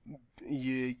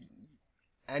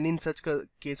 And in such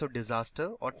case of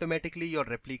disaster, automatically your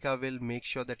replica will make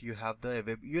sure that you have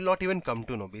the you'll not even come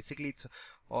to know. Basically, it's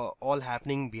all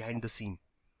happening behind the scene.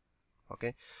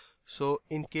 Okay, so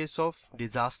in case of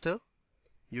disaster,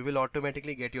 you will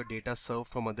automatically get your data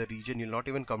served from other region. You'll not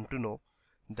even come to know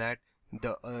that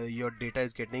your data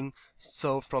is getting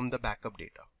served from the backup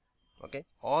data. Okay,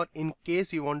 or in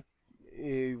case you want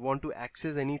to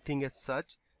access anything as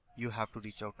such, you have to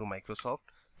reach out to Microsoft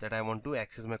that I want to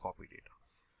access my copy data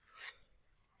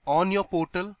on your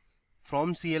portal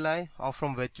from CLI or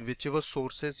from whichever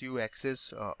sources you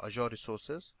access Azure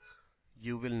resources.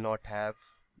 You will not have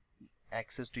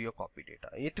access to your copy data.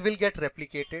 It will get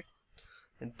replicated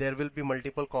and there will be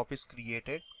multiple copies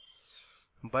created,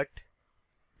 but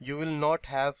you will not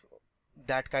have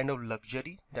that kind of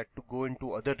luxury that to go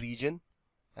into other region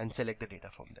and select the data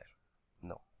from there.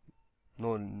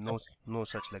 No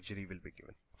such luxury will be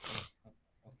given.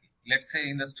 Okay. Let's say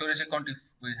in the storage account, if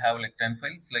we have like 10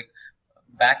 files, like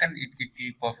backend,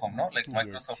 it will perform, no? Like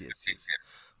Microsoft will take care.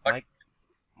 But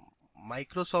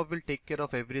Microsoft will take care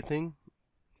of everything.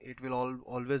 It will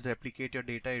always replicate your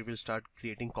data. It will start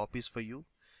creating copies for you.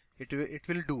 It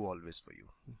will do always for you.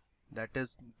 That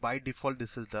is by default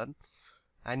this is done,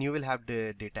 and you will have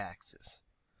the data access.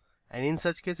 And in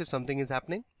such case, if something is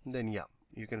happening, then yeah,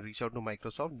 you can reach out to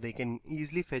Microsoft. They can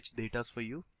easily fetch data for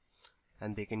you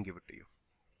and they can give it to you.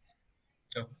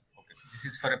 Okay. This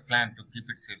is for a plan to keep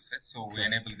it safe, sir. So we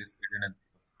enable this redundancy.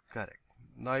 Correct.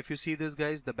 Now if you see this,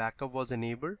 guys, the backup was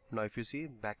enabled. Now if you see,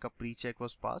 backup pre-check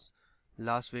was passed.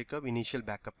 Last wake up, initial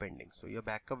backup pending. So your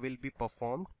backup will be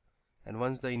performed, and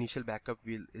once the initial backup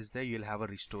is there, you'll have a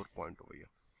restore point over here.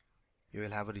 You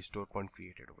will have a restore point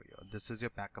created over here. This is your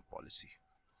backup policy.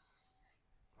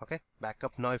 Okay,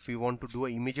 backup now. If you want to do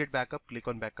an immediate backup, click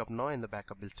on backup now and the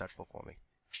backup will start performing.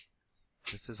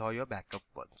 This is how your backup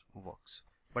works.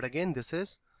 But again, this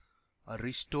is a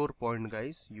restore point,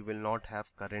 guys. You will not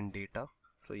have current data.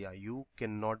 So yeah, you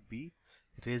cannot be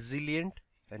resilient,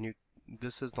 and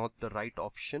this is not the right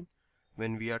option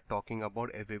when we are talking about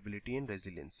availability and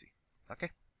resiliency. Okay,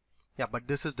 yeah, but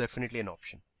this is definitely an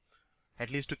option,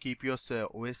 at least to keep your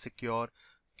OS secure,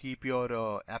 keep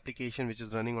your application which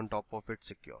is running on top of it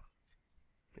secure.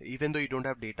 Even though you don't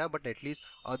have data, but at least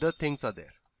other things are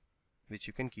there which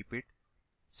you can keep it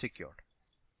secured.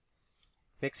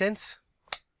 Make sense?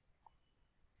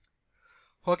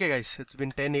 Okay guys, it's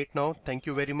been 10:08 now. Thank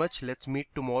you very much. Let's meet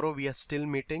tomorrow. We are still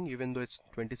meeting, even though it's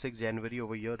 26 January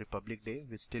over here, Republic Day.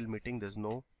 We're still meeting. There's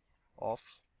no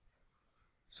off.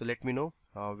 So let me know.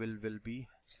 We'll be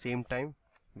same time.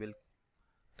 We'll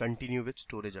continue with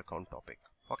storage account topic.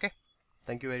 Okay.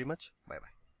 Thank you very much. Bye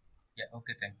bye. Yeah.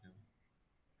 Okay. Thank you.